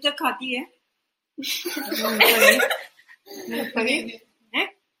Nanya, pronunciation. तू तो खाती है?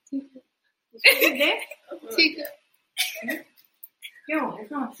 दे? ठीक है. क्यों?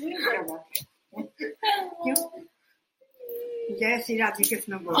 ऐसा हंसी क्या बात है? क्यों? Jai Sri Radha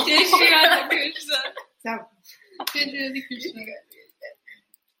Krishna bol. Jai Shri Radha Krishna. Sab.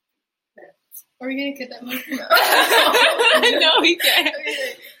 Are we gonna get that one? No, we can't.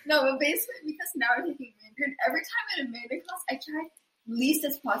 Okay, no, but basically, because now we're taking Mandarin, every time in a Mandarin class, I try least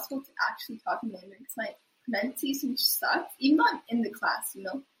as possible to actually talk in Mandarin because my pronunciation sucks, even though I'm in the class, you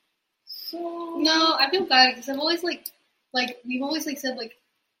know? So... No, I feel bad because I've always like we've always like said like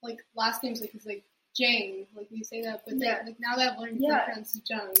last names like it's like Jane, like we say that, but Yeah. like now that I've learned to pronounce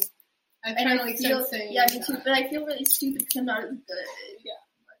Jung, I'm And trying to I like feel, start saying yeah, me that. too, but I feel really stupid because I'm not as good. Yeah.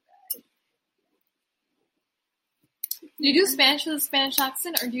 Do you do Spanish with a Spanish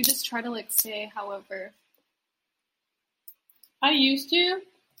accent, or do you just try to like say however? I used to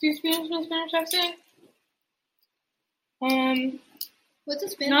do Spanish with a Spanish accent. What's a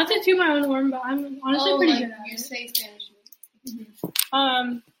Spanish? Not to toot my own horn, but I'm honestly pretty like, good at you it. say Spanish.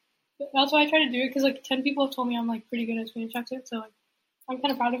 That's why I try to do it because like 10 people have told me I'm like pretty good at Spanish accent, so like I'm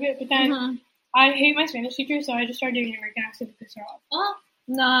kind of proud of it. But then I hate my Spanish teacher, so I just started doing an American accent to piss her off. Oh,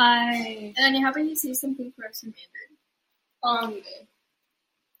 nice. And then how about you say something for us in Mandarin?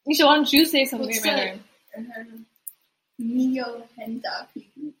 Nisha, why don't you say something What's in Mandarin? Neo Henda.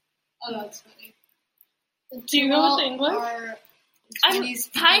 Oh, that's funny. Do you go with the English? I'm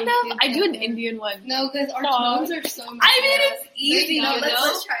kind of. I do an Indian one. No, because our Stop. tones are so. I mean, it's easy, No, you let's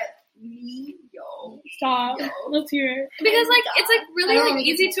know, try it. Neo. Stop. Yo. Let's hear it. because like it's like I really don't like know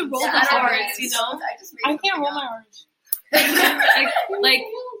easy what to roll Yeah, the I don't R's, you know. I just made I can't something roll my up. R's. like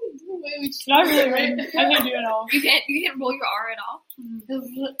Not really, right? I can't do it at all. you can't roll your R at all.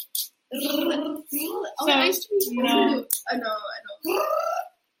 Oh, So, I used to be no. I know.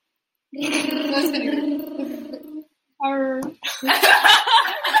 That's gonna go. R.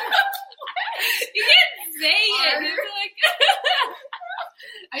 You can't say it. It's like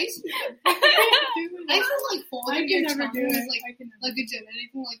I used to like hold I your can never tongue do it. as, like I can never. like a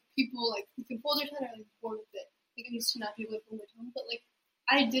genetic thing. Like people like you can hold their tongue and like bored with it. Like I used to not be able to hold my tongue, but like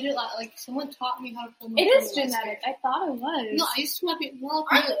I did it like someone taught me how to hold my it tongue. is when I was genetic. scared. I thought it was. No, I used to not be. Well,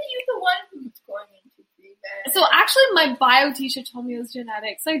 Aren't you the one who's going into pre-med? So actually, my bio teacher told me it was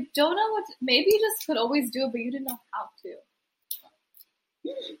genetics. I don't know what. Maybe you just could always do it, but you didn't know how to.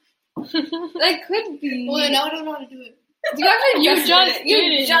 That could be. well, now I don't know how to do it. You actually You just just did it. You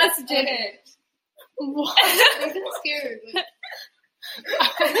did it. just did it. I'm kind of scared. But...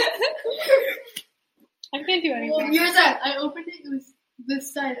 I can't do anything. Well, viewers at I opened it. It was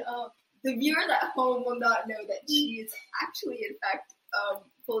this side up. the viewers at home will not know that she is actually, in fact,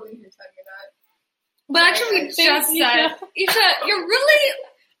 holding her tongue and not. But actually, we Thanks, just said, Isha, you're really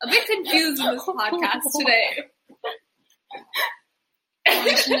a bit confused in this podcast today.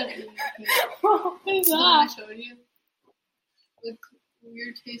 What is I that? showed you. With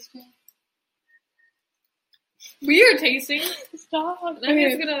weird tasting. Weird tasting. Stop. That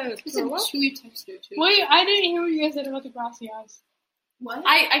means Okay. gonna It's a throw up. chewy texture too. Wait, I didn't hear what you guys said about the grassy eyes. What?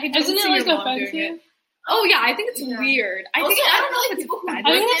 I can Isn't totally it see like your mom doing offensive? it. Oh yeah, I think it's Yeah. weird. I Also, think I I don't know if if it's people who bad.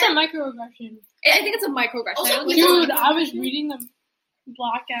 I think do it's a microaggression. I think it's a microaggression. Also, I don't think Dude, it's I was reading the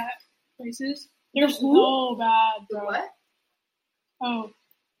Black at places. They're The who? so bad, The bro. what? Oh.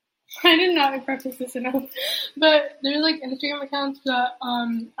 I did not preface this enough. But there's like Instagram accounts that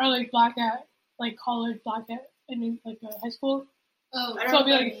are like Black at like college, Black at and like high school. Oh, I So it'll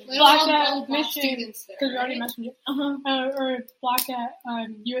be don't like know. Black all at black Mission students there, because we already right? mentioned it. Or Black at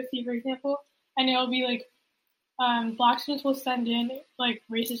USC, for example, and it'll be like Black students will send in like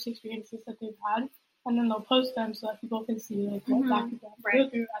racist experiences that they've had, and then they'll post them so that people can see like what Black people have to go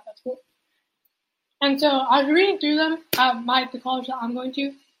through at that school. And so I was reading through them at the college that I'm going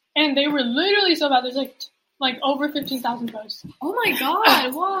to, and they were literally so bad. There's like over 15,000 posts Oh my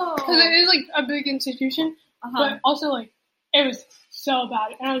god! Whoa! because it is like a big institution, but also like it was so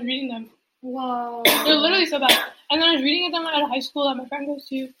bad. And I was reading them. Whoa! They're literally so bad. And then I was reading them at a high school that my friend goes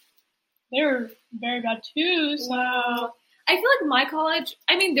to. They were very bad too. So Wow. I feel like my college.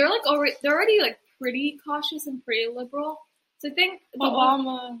 I mean, they're already like pretty cautious and pretty liberal. So I think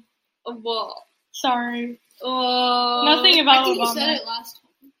Obama. Well, Sorry, oh, nothing I about think you Obama. said it last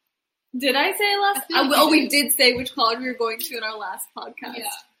time. Did I say last? I feel like Oh, you we did. did say which college we were going to in our last podcast. Yeah.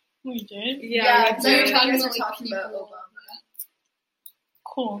 We did. Yeah, so we you did. guys were like, talking about people. Obama.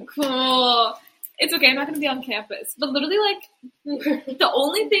 Cool. Cool. It's okay. I'm not gonna be on campus. But literally, like, the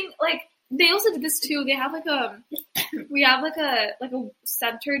only thing, like, they also did this too. They have we have a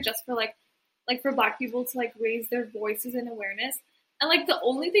center just for like for Black people to like raise their voices and awareness. And like the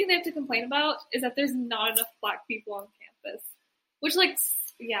only thing they have to complain about is that there's not enough Black people on campus. Which like,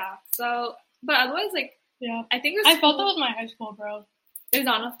 yeah. So, but otherwise, like, Yeah. I think I felt that was my high school, bro. there's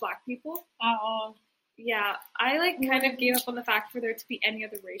not enough Black people. At all. Yeah, I like kind of gave up on the fact for there to be any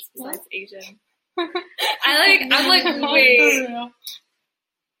other race besides Asian. I'm like, wait.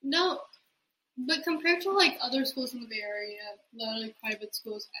 No, but compared to like other schools in the Bay Area, the like private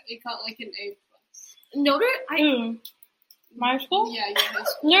schools, it got like an A+. Ooh. My school? Yeah, your high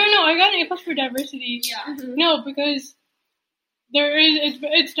school. No, I got an A+ for diversity. Yeah. No, because there is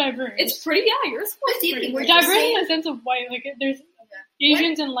it's diverse. It's pretty, yeah, your school is pretty Where'd good. you diverse say- in the sense of white. Like there's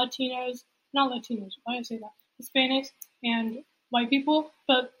Asians and Latinos, not Latinos. Why did I say that? Hispanics and white people,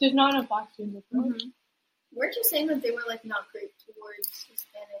 but there's not enough black students. Weren't you saying that they were like not great towards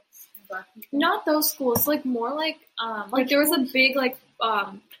Hispanics and Black people? Not those schools, like more like there was a big like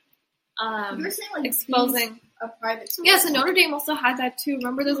You were saying like exposing. a private school. Yeah, so Notre Dame also had that too.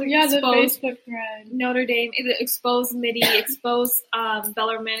 Remember there's like Yeah, the exposed Facebook thread. Notre Dame, it exposed Midi, exposed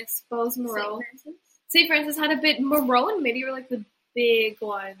Bellarmine, exposed Moreau. St. Francis had a bit. Moreau and Midi were like the big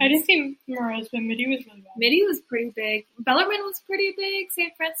ones. I didn't see Moreau's, but Midi was really bad. Midi was pretty big. Bellarmine was pretty big.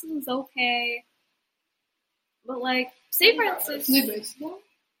 St. Francis was okay. But like St. Francis,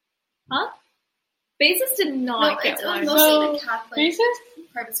 huh? Basis did No, not it's get one. mostly the Catholic Basis?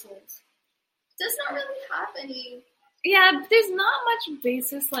 private schools. Does not really have any. Yeah, there's not much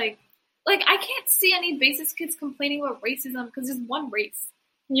basis like I can't see any basis kids complaining about racism because there's one race.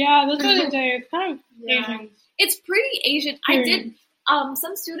 Yeah, that's what I say. It's kind of Yeah. Asians. It's pretty Asian. I did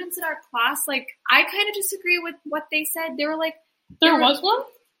some students in our class, like I kind of disagree with what they said. They were like, There was one?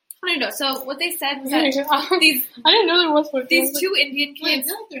 I don't know. So what they said was I that these didn't know there was one. these two Indian Wait, I kids,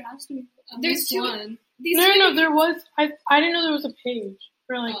 feel like there has to be at There's least two- one. these No, two no, there was. I didn't know there was a page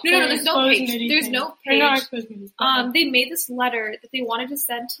for like. No, no, there's no exposed page. Midi There's thing. no Or not page. exposed Midi, but, they made this letter that they wanted to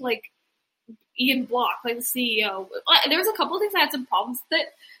send to like Ian Block, like the CEO. There was a couple of things I had some problems with it,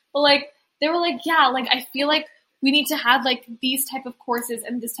 but like they were like, yeah, like I feel like we need to have like these type of courses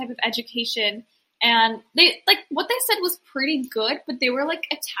and this type of education. And they like what they said was pretty good, but they were like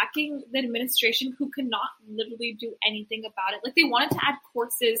attacking the administration who could not literally do anything about it. Like they wanted to add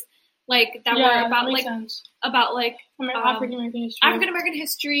courses like that yeah, were about that makes like sense. African African American history. African American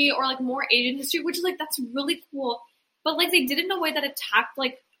history or like more Asian history, which is like that's really cool. But like they did it in a way that attacked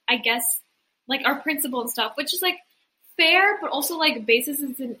like I guess like our principal and stuff, which is like fair, but also like Basis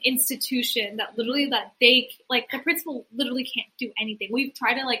is an institution that literally that they like the principal literally can't do anything. We've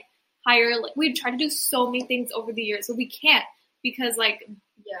tried to like hire like we've tried to do so many things over the years, but we can't because like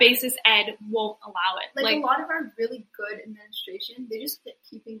Yeah. Basis Ed won't allow it. Like a lot of our really good administration, they just keep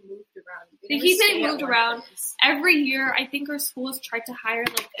keeping moved around. They never keep stay getting at moved one around. place. Every year, I think our school has tried to hire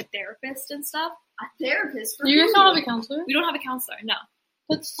like a therapist and stuff. A therapist for Do you guys who? not have a counselor? We don't have a counselor, no.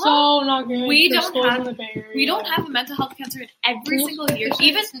 That's so not good. We for don't schools have- in the Bay Area. We don't have a mental health counselor every single year.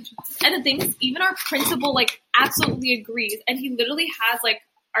 Even and the thing is, even our principal like absolutely agrees, and he literally has like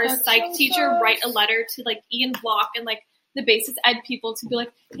our That's psych so teacher sad. write a letter to like Ian Block and like the Basis Ed people to be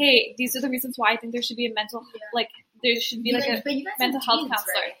like, hey, these are the reasons why I think there should be a mental like there should be like a but you guys mental have health deans,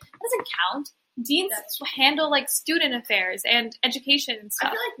 counselor. right? That doesn't count. Deans That's handle like student affairs and education and I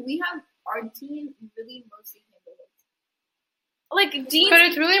stuff. feel like we have our dean really mostly handle it. Like deans, But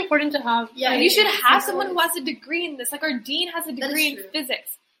it's really important to have. Yeah, you should it's have so someone who nice. has a degree in this. Like our dean has a That is degree in true.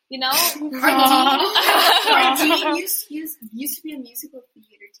 physics. You know, Our dean used to be a musical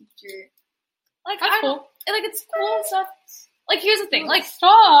theater teacher. like That's I don't, cool. like it's cool and stuff. Like here's the thing, like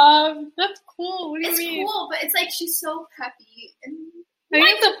Stop. That's cool. What do you It's mean? cool, but it's like she's so peppy, and I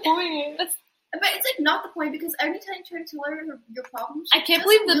think that's the point. but it's like not the point because every time you try to tell her your problems, I can't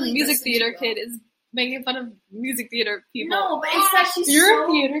believe the music theater kid is making fun of music theater people. No, but it's that she's You're so.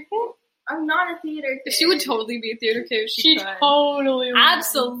 a theater kid? I'm not a theater kid. She would totally be a theater kid if she could. totally would.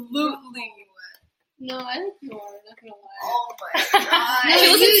 Absolutely. No, I think you are, not gonna lie. Oh my god! No,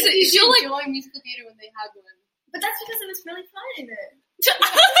 She'll you, listen to- you she'll, should like- join musical theater when they had one. But that's because it was really fun in it.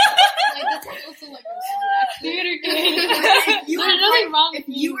 Like, that's also like a Theater kid. If you, There's were nothing part, wrong if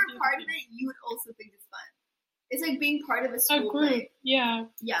with you being were a part theater of it, you would also think it's fun. It's like being part of a A school. group. Like, Yeah.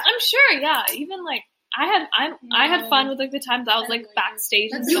 yeah. I'm sure, yeah. Even like I had fun with like the times I was like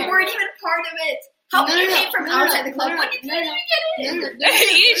backstage and You stuff. weren't even part of it. How No, you no, came from no, no, outside the club? no, When did no, you no. even get in?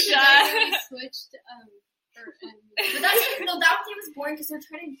 Isha. They switched, But that's no, that day was boring because they're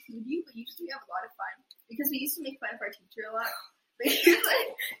trying to include you, but usually we have a lot of fun because we used to make fun of our teacher a lot. But he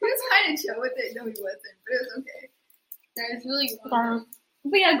was kind of chill with it. No, he wasn't, but it was okay. that is really Barb.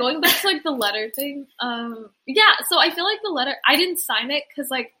 But yeah, going back to like the letter thing. Yeah. So I feel like the letter I didn't sign it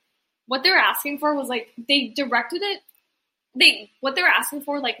because like what they were asking for was like they directed it. What they were asking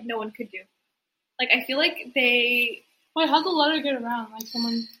for like no one could do. Like I feel like they. Wait, how'd the letter get around? Like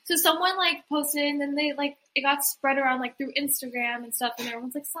someone. So someone like posted it and then they like it got spread around like through Instagram and stuff and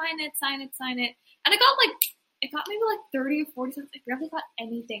everyone's like sign it. And it got maybe like 30 or 40 cents. I barely got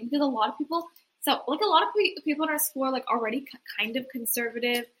anything because a lot of people, people in our school are like already kind of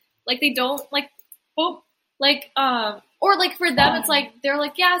conservative. Like they don't or like for them it's like, they're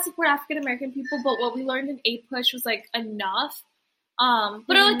like, yeah, support African American people, but what we learned in APUSH was like enough.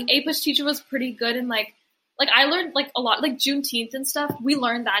 But our like APUSH teacher was pretty good, and like I learned like a lot, like Juneteenth and stuff. We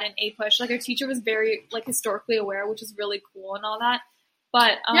learned that in APUSH. Like our teacher was very like historically aware, which is really cool and all that.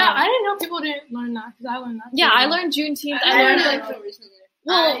 But yeah, I didn't know people didn't learn that because I learned that. Yeah, I learned Juneteenth. I learned like until recently.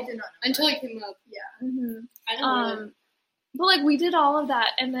 I did not know Until it came up. Yeah. I don't know. But like we did all of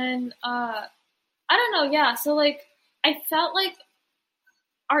that, and then I don't know. Yeah, so like I felt like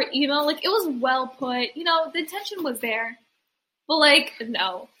our email, like it was well put. You know, the intention was there, but like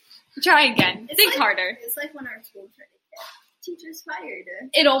no, try again. Think harder. It's like when our school tried to get teachers fired.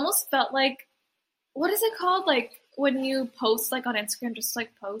 It almost felt like, what is it called? Like when you post like on Instagram, just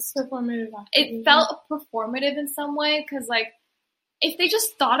like post. Performative. It felt performative in some way because like if they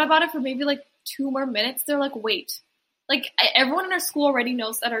just thought about it for maybe like 2 more minutes, they're like, wait. Like everyone in our school already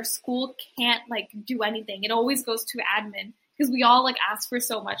knows that our school can't like do anything. It always goes to admin because we all like ask for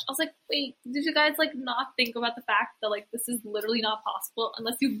so much. I was like, wait, did you guys like not think about the fact that like this is literally not possible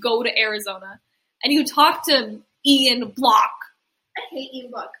unless you go to Arizona and you talk to Ian Block. I hate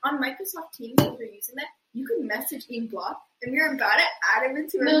Ian Block. On Microsoft Teams, if you're using that, you could message Ian Block, and we were about to add him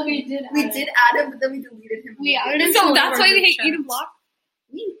into our No, we did. We did add him, but then we deleted him. We added him. So that's why we hate Ian Block.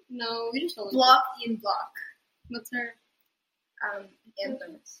 We just don't like Block Ian Block. What's her? Anthem.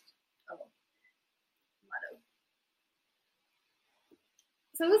 Motto.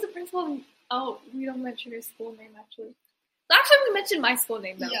 So who's the principal? Oh, we don't mention your school name actually. Actually, we mentioned my school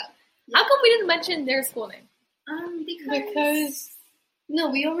name though. Yeah. How come we didn't mention their school name? Because No,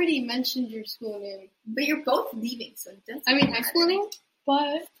 we already mentioned your school name. But you're both leaving, so it doesn't I mean, high matter. school name?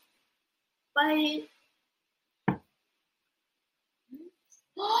 but But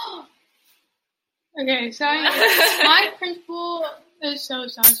okay, so my principal is so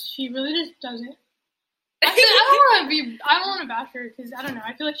sus. She really just doesn't. Actually, I don't want to bash her because I don't know.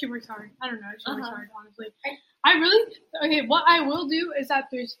 I feel like she works hard. I don't know. She works hard, honestly. What I will do is that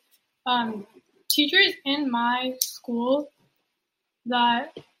there's teachers in my school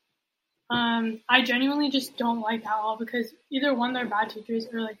that I genuinely just don't like at all because either one, they're bad teachers,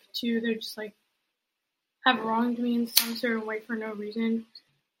 or like two, they're just like have wronged me in some certain way for no reason.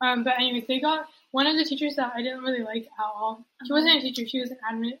 But anyways, they got one of the teachers that I didn't really like at all. She wasn't a teacher. She was an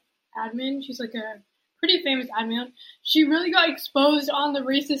admin. She's like a pretty famous admin. She really got exposed on the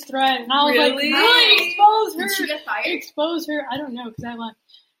racist thread. And I was like, really? Expose her. did she get fired? Expose her. I don't know because I left.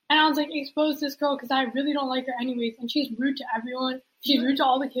 And I was like, expose this girl because I really don't like her anyways. And she's rude to everyone. She's rude to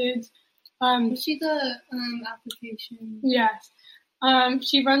all the kids. Is she the application? Yes.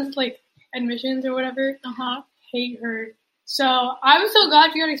 She runs like admissions or whatever. Hate her. So I was so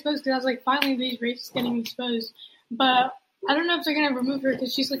glad she got exposed because I was like, finally these racists getting exposed. But I don't know if they're gonna remove her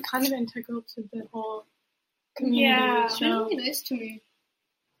because she's like kind of integral to the whole community. Yeah. She's So really nice to me.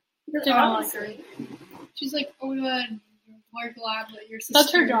 I don't like her. She's like, oh my god, we're glad that your sister.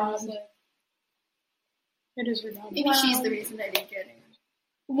 That's her job. is, like, It is her job. maybe she's the reason I didn't get it.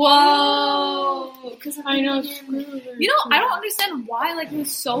 Whoa. I know. Screw her. You know, I don't understand why like it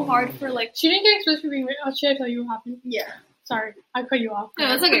was so hard for like. She didn't get exposed for being. Oh, should I tell you what happened? Yeah. Sorry, I cut you off. No,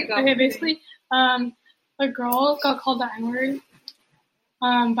 that's okay. Go. Okay, basically, a girl got called the N-word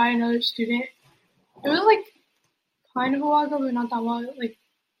by another student. It was like kind of a while ago, but not that long, like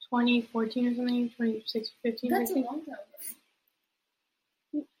 2014 or something, 2015. That's I a think. long time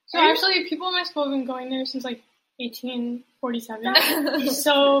ago. So actually, people in my school have been going there since like 1847.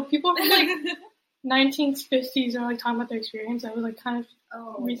 So people from like 1950s are like talking about their experience. That was like kind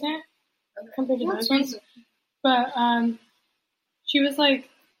of recent compared to those ones. But she was like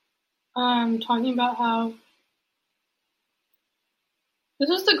talking about how this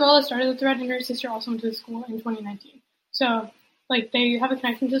was the girl that started the thread, and her sister also went to the school in 2019. So like they have a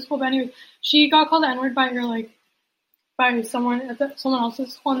connection to the school. But anyway, she got called the N-word by her by someone at someone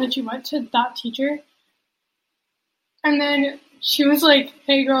else's school, and then she went to that teacher. And then she was like,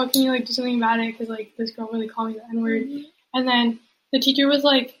 hey girl, can you like do something about it? Because like this girl really called me the N-word. And then the teacher was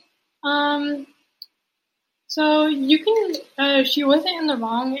like, so you can, she wasn't in the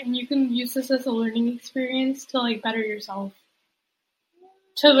wrong, and you can use this as a learning experience to like better yourself.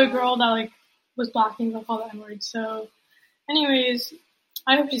 To the girl that like was blocking the call the N-word. So anyways,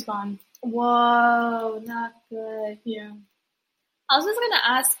 I hope she's gone. Whoa, not good. Yeah. I was just gonna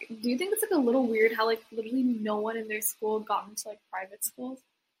ask, do you think it's like a little weird how like literally no one in their school got into like private schools?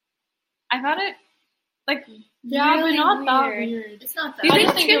 I found it like Yeah, really but not that weird. weird. It's not that. You I think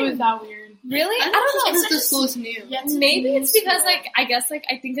don't think it she- was that weird. Really? I I don't know. don't know if the such a- school's new. Yeah, it's a Maybe new it's because school. like I guess like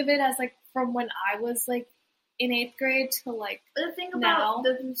I think of it as like from when I was like in 8th grade to like But the thing now. about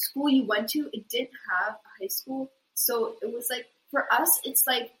the school you went to, it didn't have a high school, so it was like for us, it's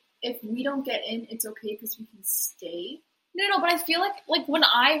like if we don't get in, it's okay because we can stay. no, but I feel like when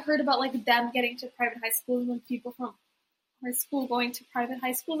I heard about like them getting to private high schools, when people from our school going to private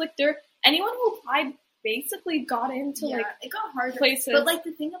high school, like anyone who applied basically got into Yeah, like it got harder. places. But like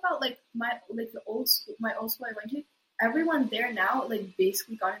the thing about like my old school I went to, everyone there now like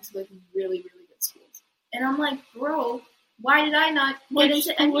basically got into like really really good schools, and I'm like, bro, why did I not get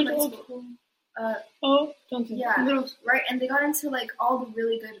into any Which good old school? Oh, don't say Yeah, Middle school. right, and they got into like all the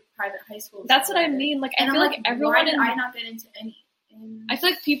really good private high schools. That's what I mean. Like I And feel I'm like like, everyone why did in I not get into any? And I feel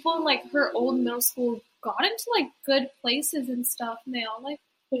like people in like her old middle school got into like good places and stuff, and they all like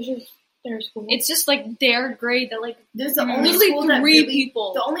It's just their school. it's just like their grade that like there's the only literally school that 3 really,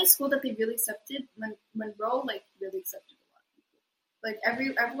 people. the only school that they really accepted, Monroe, like really accepted a lot of people. Like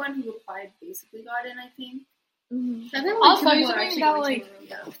everyone who applied basically got in, I think. Mhm. I think I'll two tell you people something actually about, went to like, Monroe.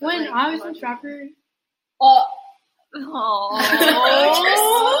 Yeah, but, when like, I a was lot in of people- Stratford. Oh.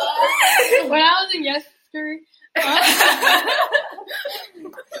 When I was in Yester,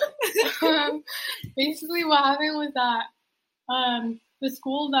 basically what happened was that the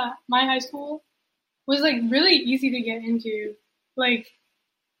school that my high school was like really easy to get into. Like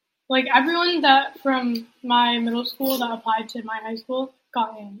everyone that from my middle school that applied to my high school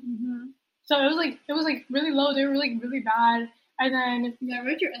got in. Mhm. So it was like really low. They were like really bad, and then Yeah, I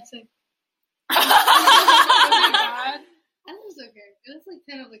read your essay. really bad. That was okay. It was like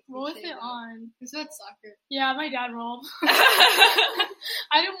kind of like. What was cliche, it though. on? It was about soccer. Yeah, my dad rolled.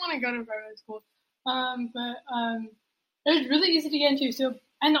 I didn't want to go to private school, but it was really easy to get into. So,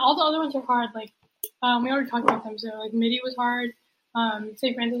 and all the other ones are hard. Like, we already talked about them. So, like, MIDI was hard.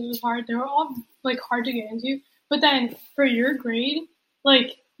 St. Francis was hard. They were all like hard to get into. But then for your grade,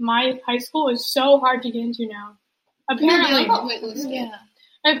 like my high school is so hard to get into now. Apparently, Yeah.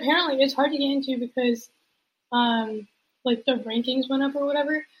 apparently it's hard to get into because like the rankings went up or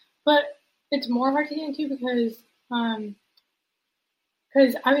whatever, but it's more hard to get into because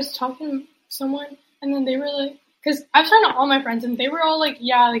I was talking to someone and then they were like, because I was talking to all my friends and they were all like,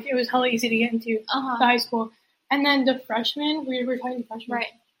 yeah, like it was hella easy to get into the high school. And then the freshmen, we were talking to freshmen, Right.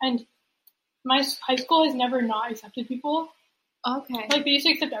 and my high school has never not accepted people. Okay. Like they used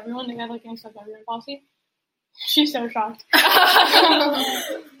to accept everyone. They had like an accept everyone policy. She's so shocked. They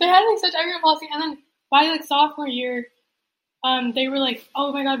had like such everyone policy, and then by like sophomore year, they were like,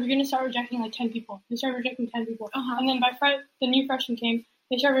 "Oh my god, we're gonna start rejecting like 10 people." They started rejecting 10 people, and then by the new freshman came,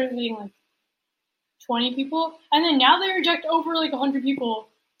 they started rejecting like 20 people, and then now they reject over like 100 people.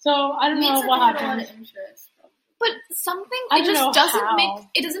 So I don't know Means that what they had a lot happened. of interest. But something I it don't know just doesn't how.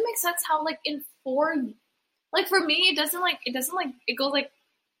 make sense how like in 4 like for me it doesn't like it goes like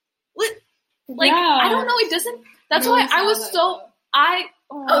what like Yeah. I don't know, it doesn't that's No why one I saw was that, so though. I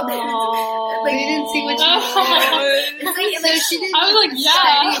Oh, they didn't see what It's like, So she didn't. I was like,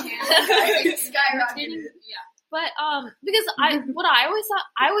 yeah. skyrocketed. but because I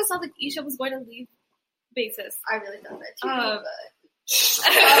always thought like Isha was going to leave basis. I really thought that too. Um, but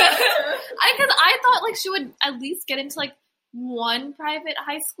Because I thought like she would at least get into like one private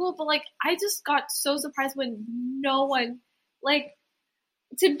high school, but like I just got so surprised when no one like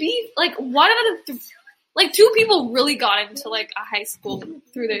to be like one out of like 2 people really got into like a high school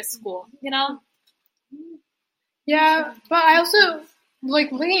through their school, you know? Yeah, but I also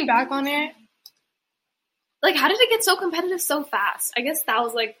like looking back on it. Like how did it get so competitive so fast? I guess that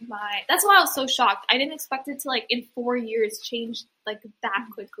was like that's why I was so shocked. I didn't expect it to like in 4 years change like that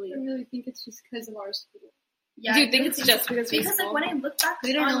quickly. I really think it's just because of our school. yeah, Do you think it's just because of because like school? when I look back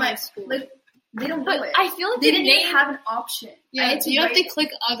They don't on know my our school. like they don't But know it. I feel like They the didn't name even have an option. I Yeah, had so you have write to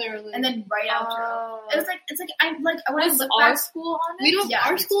click other. Like, and then write out your own. It was like I when I was look our back. school on it? we don't. Yeah.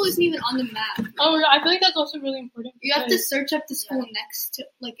 Our school isn't even on the map. Oh, I feel like that's also really important. You have to because- search up the school next to,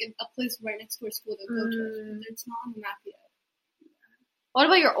 like, a place right next to our school to go to. But it's not on the map yet. What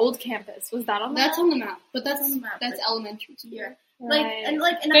about your old campus? Was that on That's the on the map, but that's It's on the map, that's but- elementary. School. Yeah. Right.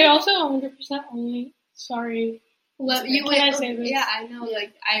 Like and They I, also 100% only. Sorry. Well, Can I say this? Yeah, I know.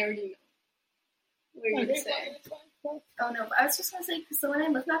 Like, I already know. What are you gonna say? oh no, but I was just gonna say so when I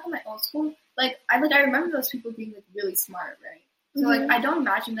look back on my old school, like I remember those people being like really smart, right? So like I don't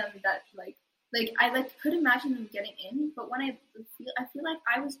imagine them that like I like could imagine them getting in, but when I feel like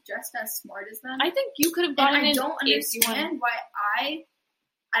I was just as smart as them. I think you could have And gotten I in don't if you wanted. understand why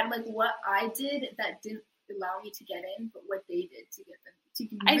I like what I did that didn't allow me to get in, but what they did to get them to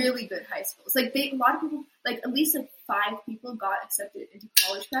really good high schools. Like a lot of people, like at least like 5 people got accepted into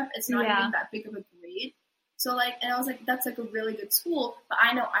college prep. It's not even that big of a grade. So like, and I was like, that's like a really good school, but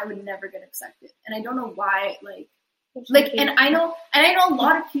I know I would never get accepted, and I don't know why. And I know a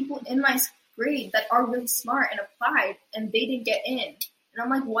lot of people in my grade that are really smart and applied, and they didn't get in. And I'm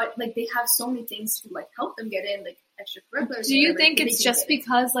like, what? Like they have so many things to like help them get in, like extracurriculars. Do you think it's just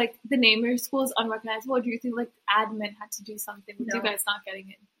because like the name of your school is unrecognizable, or do you think like admin had to do something with you guys not getting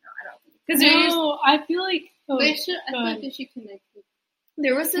in? No, I don't think. Because I feel like I feel like they should connect with.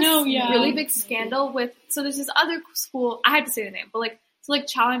 There was this really big scandal with, so there's this other school, I had to say the name, but like, so like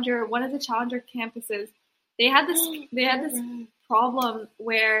Challenger, one of the Challenger campuses, they had this problem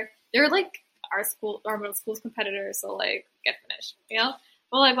where they're like our middle school's competitors, so like, get finished, you know?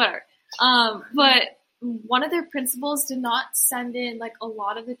 Well, like, whatever. But one of their principals did not send in like a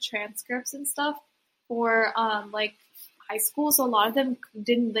lot of the transcripts and stuff for like high school, so a lot of them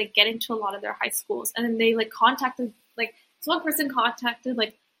didn't like get into a lot of their high schools, and then they like contacted like, so one person contacted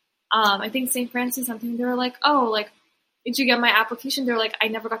like I think St. Francis something. They were like, oh, like, did you get my application? They're like, I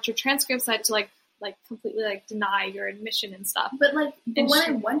never got your transcripts. I had to like completely like deny your admission and stuff. But like, when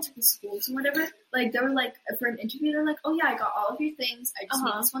I went to the schools and whatever, like they were like for an interview, they're like, oh yeah, I got all of your things. I just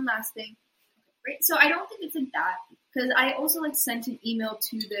need this one last thing. Right. So I don't think it's like that, because I also like sent an email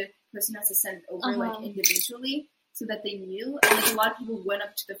to the person that has to send it over like individually so that they knew. And like a lot of people went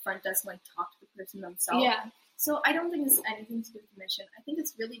up to the front desk and like talked to the person themselves. Yeah. So I don't think it's anything to do with admission. I think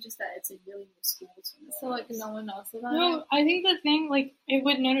it's really just that it's a really new school. So like no one knows about it? No, I think the thing, like, it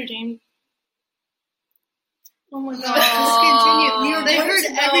would Notre Dame. Oh my god. Just continue. They heard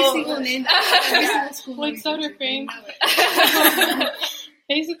every single name. Every single school. Like Sutter Fame.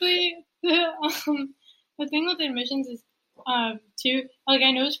 Basically, the thing with admissions is, too, like,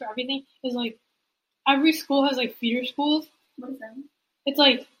 I noticed for everything, is like, every school has like feeder schools. What is that? It's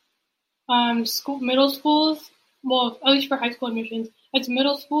like, middle schools, well, at least for high school admissions, it's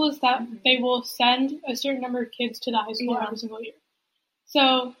middle schools that they will send a certain number of kids to the high school every single year.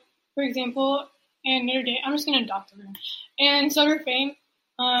 So, for example, in Notre Dame, I'm just going to adopt them. And Sutter Fame,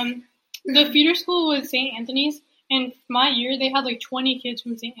 the feeder school was St. Anthony's, and my year, they had like 20 kids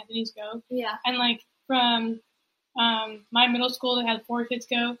from St. Anthony's go. Yeah. And like from my middle school, they had 4 kids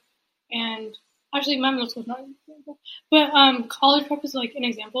go, and actually, my middle school is not an example. But college prep is like an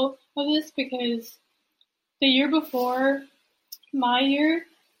example of this, because the year before my year,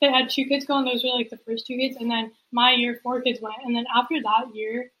 they had 2 kids go, and those were like the first 2 kids. And then my year, 4 kids went. And then after that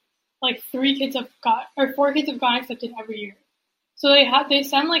year, like 4 kids have gotten accepted every year. So they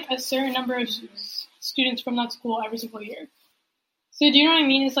send like a certain number of students from that school every single year. So do you know what I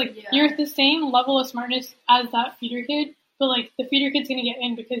mean? It's like you're at the same level of smartness as that feeder kid, but like the feeder kid's gonna get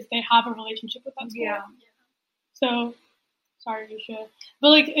in because they have a relationship with that school. Yeah. So, sorry, Risha. But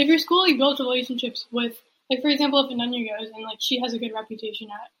like if your school like builds relationships with, like for example, if Ananya goes and like she has a good reputation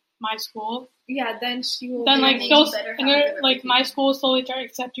at my school, yeah, then she will. Then like those, and they're like my school will slowly start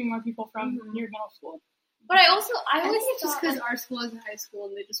accepting more people from your middle school. But I always think it's just because our school is a high school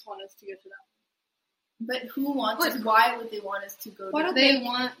and they just want us to go to that. But who wants it? Why would they want us to go there? They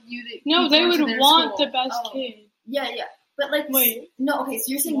want you to. No, they would want school. the best kid. Yeah. But like, wait, no, okay. So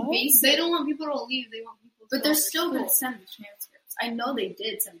you're saying basic? They don't want people to leave. They want people. But they're still going to send the transcripts. I know they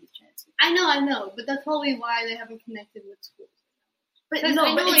did send the transcripts. I know, but that's probably why they haven't connected with schools. But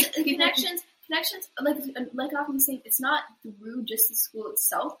no, but like connections. Like I was saying, it's not through just the school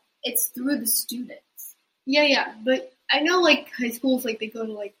itself. It's through the students. Yeah, but I know like high schools, like they go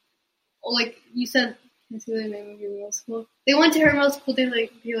to like you said. What's the name of your middle school? They went to her middle school. They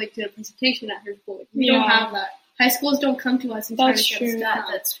did a presentation at her school. Like, we don't have that. High schools don't come to us and try to get us.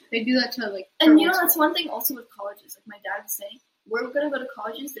 That's true. They do that to like. And you know that's one thing also with colleges. Like my dad was saying, we're gonna go to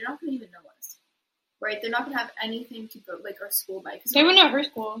colleges. They're not gonna even know us, right? They're not gonna have anything to go like our school by. They would know her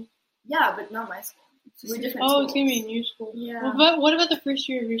school. Yeah, but not my school. We're different. Oh, it's gonna be a new school. Yeah. Well, but what about the first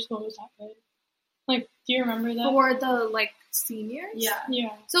year of your school? Was that good? Like, do you remember that? For the like seniors?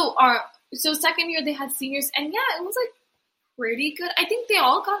 Yeah. So second year they had seniors, and yeah, it was like pretty good. I think they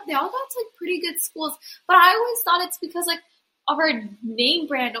all got to like pretty good schools, but I always thought it's because like of our name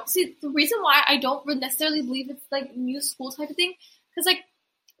brand. See, the reason why I don't necessarily believe it's like new school type of thing, because like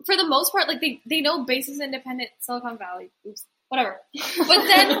for the most part, like they know Basis Independent Silicon Valley, whatever. But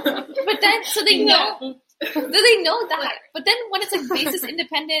then so they know. They know that, but then when it's like Basis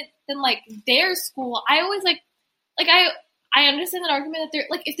Independent, then like their school, I always like I understand that argument that they're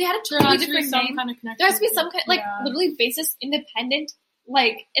like if they had a totally different name, there has to be some kind literally Basis Independent,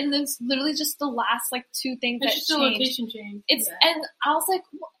 like, and then it's literally just the last like 2 things it's that just a location change. It's and I was like,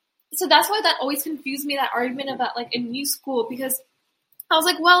 so that's why that always confused me, that argument about like a new school, because I was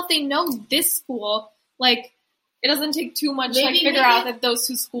like, well, if they know this school, like it doesn't take too much to like figure out that those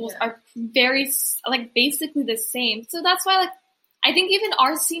two schools are very like basically the same. So that's why like I think even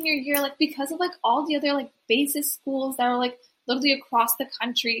our senior year, like because of like all the other like basis schools that are like literally across the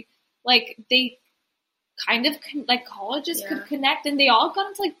country, like they kind of like colleges could connect, and they all got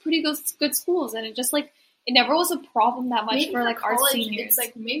into like pretty good schools, and it just like it never was a problem that much for like college, our seniors. It's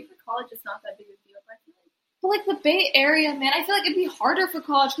like maybe for college it's not that big of a deal, but I feel like. But like the Bay Area, man, I feel like it'd be harder for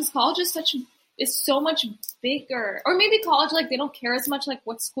college because college is so much bigger. Or maybe college, like they don't care as much like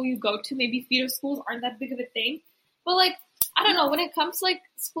what school you go to. Maybe feeder schools aren't that big of a thing. But like I don't know, when it comes to like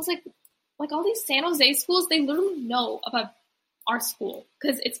schools like all these San Jose schools, they literally know about our school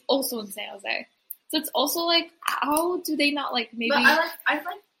because it's also in San Jose. So it's also like, how do they not like maybe? But I've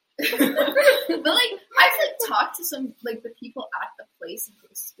talked to some like the people at the place in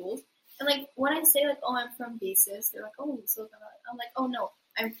those schools, and like when I say like, oh, I'm from Basis, they're like, oh, so I'm like, oh no,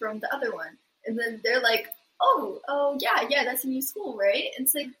 I'm from the other one, and then they're like, oh yeah, that's a new school, right? And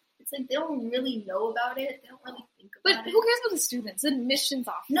it's like they don't really know about it, they don't really think about it. But who cares about the students? The admissions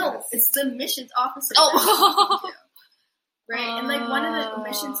office. No, it's the admissions officer. Oh. Right, and like one of the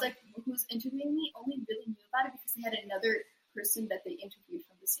admissions like who was interviewing me only really knew about it because they had another person that they interviewed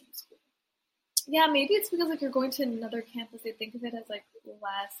from the same school. Yeah, maybe it's because like you're going to another campus, they think of it as like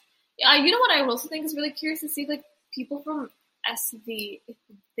less. Yeah, you know what I also think is really curious to see, like people from SV, if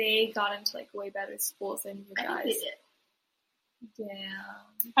they got into like way better schools than you guys. I think they did.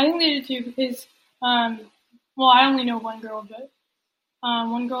 Damn. I think they did too because, well, I only know one girl, but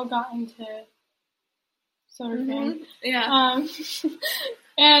one girl got into Sutter Fame. Yeah.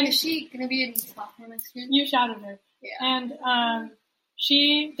 And Is she gonna be in sophomore next year? you shouted her. Yeah. And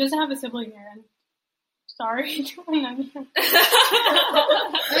she doesn't have a sibling here. And sorry. Hey,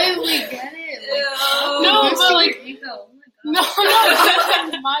 we get it. No, but boosting like your ego. Oh my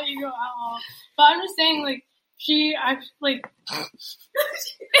God. no, not my ego at all. But I'm just saying, like, she actually, like,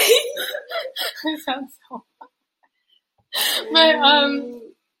 it sounds so bad. But,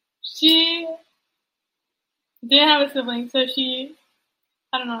 she didn't have a sibling, so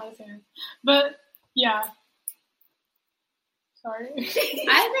I don't know how to say it. But, yeah. Sorry.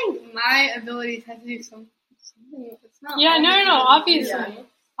 I think my abilities have to do something. It's not. Yeah, no, obviously. Yeah.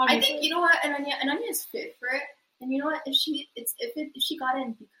 I Obviously. think, you know what, Ananya is fit for it. And you know what, if she got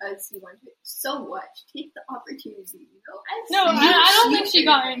in because you wanted it, so what? Take the opportunity, you know? No, I don't think she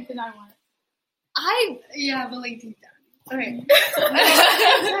got in because I won. Yeah, but like deep down. Okay.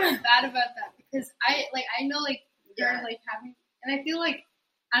 I'm kind of bad about that because I know like you're like having, and I feel like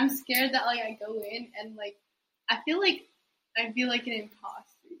I'm scared that like I go in and like I feel like I'd be like an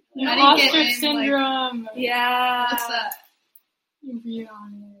imposter. Like, I didn't get in, syndrome. Yeah. What's that? Be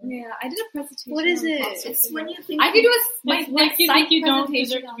honest. Yeah, I did a presentation. What is on it? imposter It's syndrome. when you think I could do my It's like you psych think you don't presentation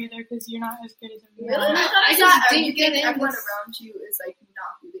deserve to on- be there because you're not as good as everyone Really? else. I I just thought didn't you get think in everyone this- around you is like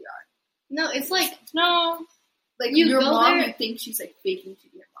not who they are. No, it's like No, Like You your go mom, there- you think she's like faking to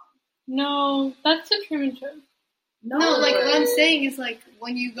be your mom. no, that's the Truman Show. no, like what I'm saying is like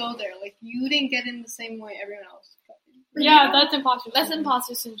when you go there, like you didn't get in the same way everyone else got in. But Yeah, you know- that's imposter. That's syndrome.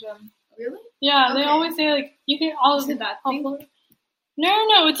 imposter syndrome. Really? Yeah, they Okay. always say like you can all Is it that thing?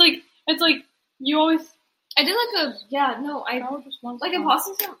 No, it's like you always. I did like a like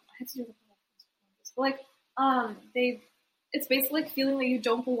imposter syndrome. I had to do like it's basically like feeling like you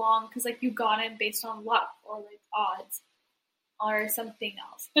don't belong because like you got in based on luck or like odds or something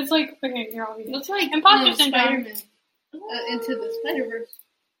else. It's like okay, you're all That's like Imposter syndrome. Spider-Man into the Spider-Verse.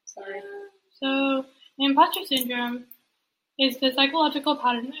 Sorry. So the imposter syndrome is the psychological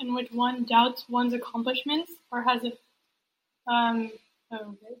pattern in which one doubts one's accomplishments or has a and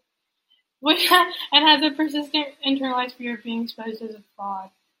has a persistent internalized fear of being exposed as a fraud.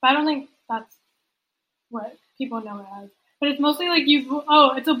 But I don't think that's what people know it as. But it's mostly like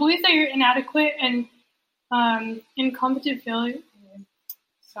it's a belief that you're inadequate and incompetent failure.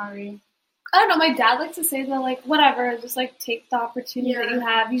 Sorry. I don't know. My dad likes to say that like whatever, just like take the opportunity that you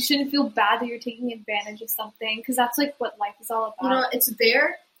have. You shouldn't feel bad that you're taking advantage of something because that's like what life is all about. You know, it's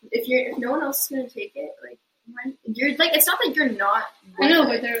there. If no one else is gonna take it, like you're like, it's not that you're not. I know,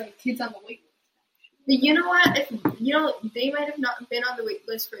 but there are like kids on the wait list. But you know what? If they might have not been on the wait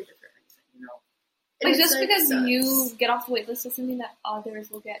list for a different reason. You know, Like And just it's, because sucks. you get off the wait list doesn't mean that others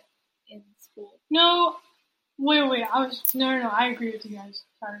will get in school. No, wait. No. I agree with you guys.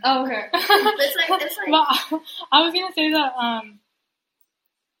 Sorry. Oh, okay. it's like But I was gonna say that.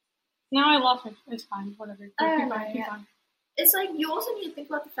 Now I lost my. It's fine. Whatever. Keep going. it's like you also need to think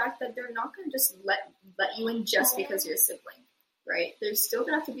about the fact that they're not gonna just let you in just because you're a sibling. right? There's still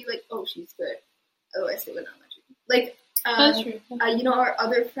gonna have to be like, oh, she's good. Otherwise, they would not let you. Like, That's true. you know, our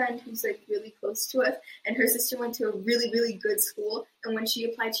other friend who's like really close to us, and her sister went to a really, really good school, and when she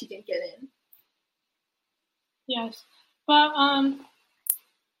applied, she didn't get in. Yes. But,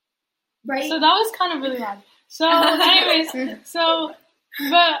 Right? so that was kind of really loud. So, anyways, so,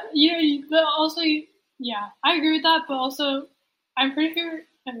 but also, yeah, I agree with that, but also, I'm pretty sure,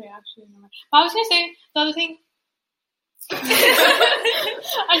 okay, actually, never mind. I was gonna say, the other thing,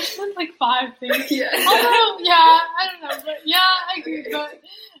 I just said like 5 things. Yeah. Although, yeah, I don't know, but yeah, I agree, but,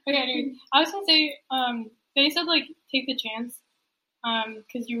 okay, anyways, I was gonna say, they said like, take the chance,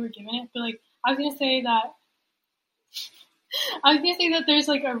 cause you were given it, but like, I was gonna say that there's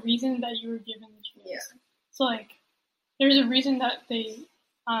like a reason that you were given the chance. Yeah. So like, there's a reason that they,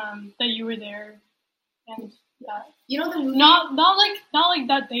 that you were there, and that You know the movie? not like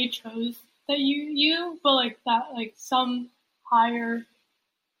that they chose that you, but like that like some higher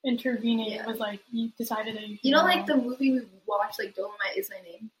intervening Yeah. was like you decided that you. You know, should like the movie we watched, like Dolomite Is My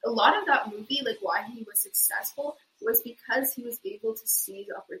Name. A lot of that movie, like why he was successful, was because he was able to seize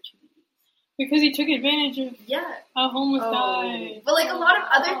opportunities. because he took advantage of Yeah. a homeless Oh. guy. But like a lot of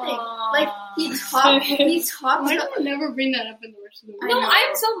other things, like he talked Why about. do they never bring that up in the rest of the movie? I No, know.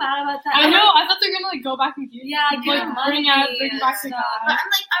 I'm so mad about that. I know. I thought they were gonna like go back and get Yeah, like give him bring money back the and guy. But I'm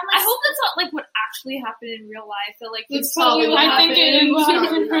like, I hope that's not like what actually happened in real life. That like That's it's probably what I think it is.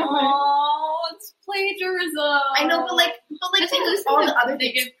 happened. Oh, it's plagiarism. I know, but like I think there's those all are the other they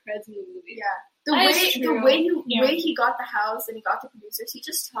things. give creds in the movie. Yeah. The That way is the true. way he got the house and he got the producers, he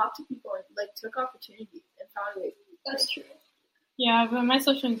just talked to people and like took opportunities and found ways. That's true. Yeah, but my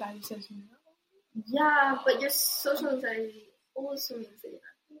social anxiety says no. Yeah, but your social anxiety also means that you're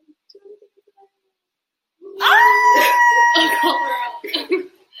not doing anything about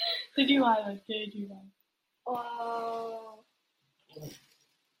it. Did you lie? Like, did you lie? Oh.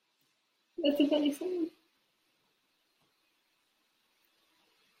 That's a funny song.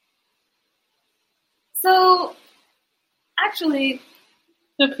 So, actually,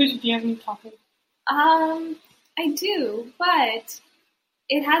 So, Pooja, do you have any topic? I do, but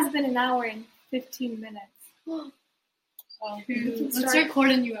it has been an hour and 15 minutes. Well, Let's start-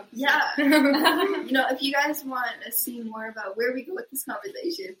 record a new episode. Yeah. You know, if you guys want to see more about where we go with this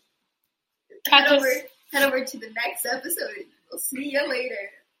conversation, Catch head us. over to the next episode. We'll see you later.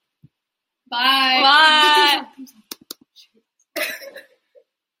 Bye. Bye.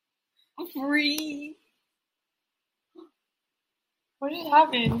 Free. what just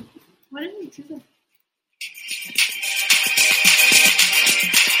happened? What did we do?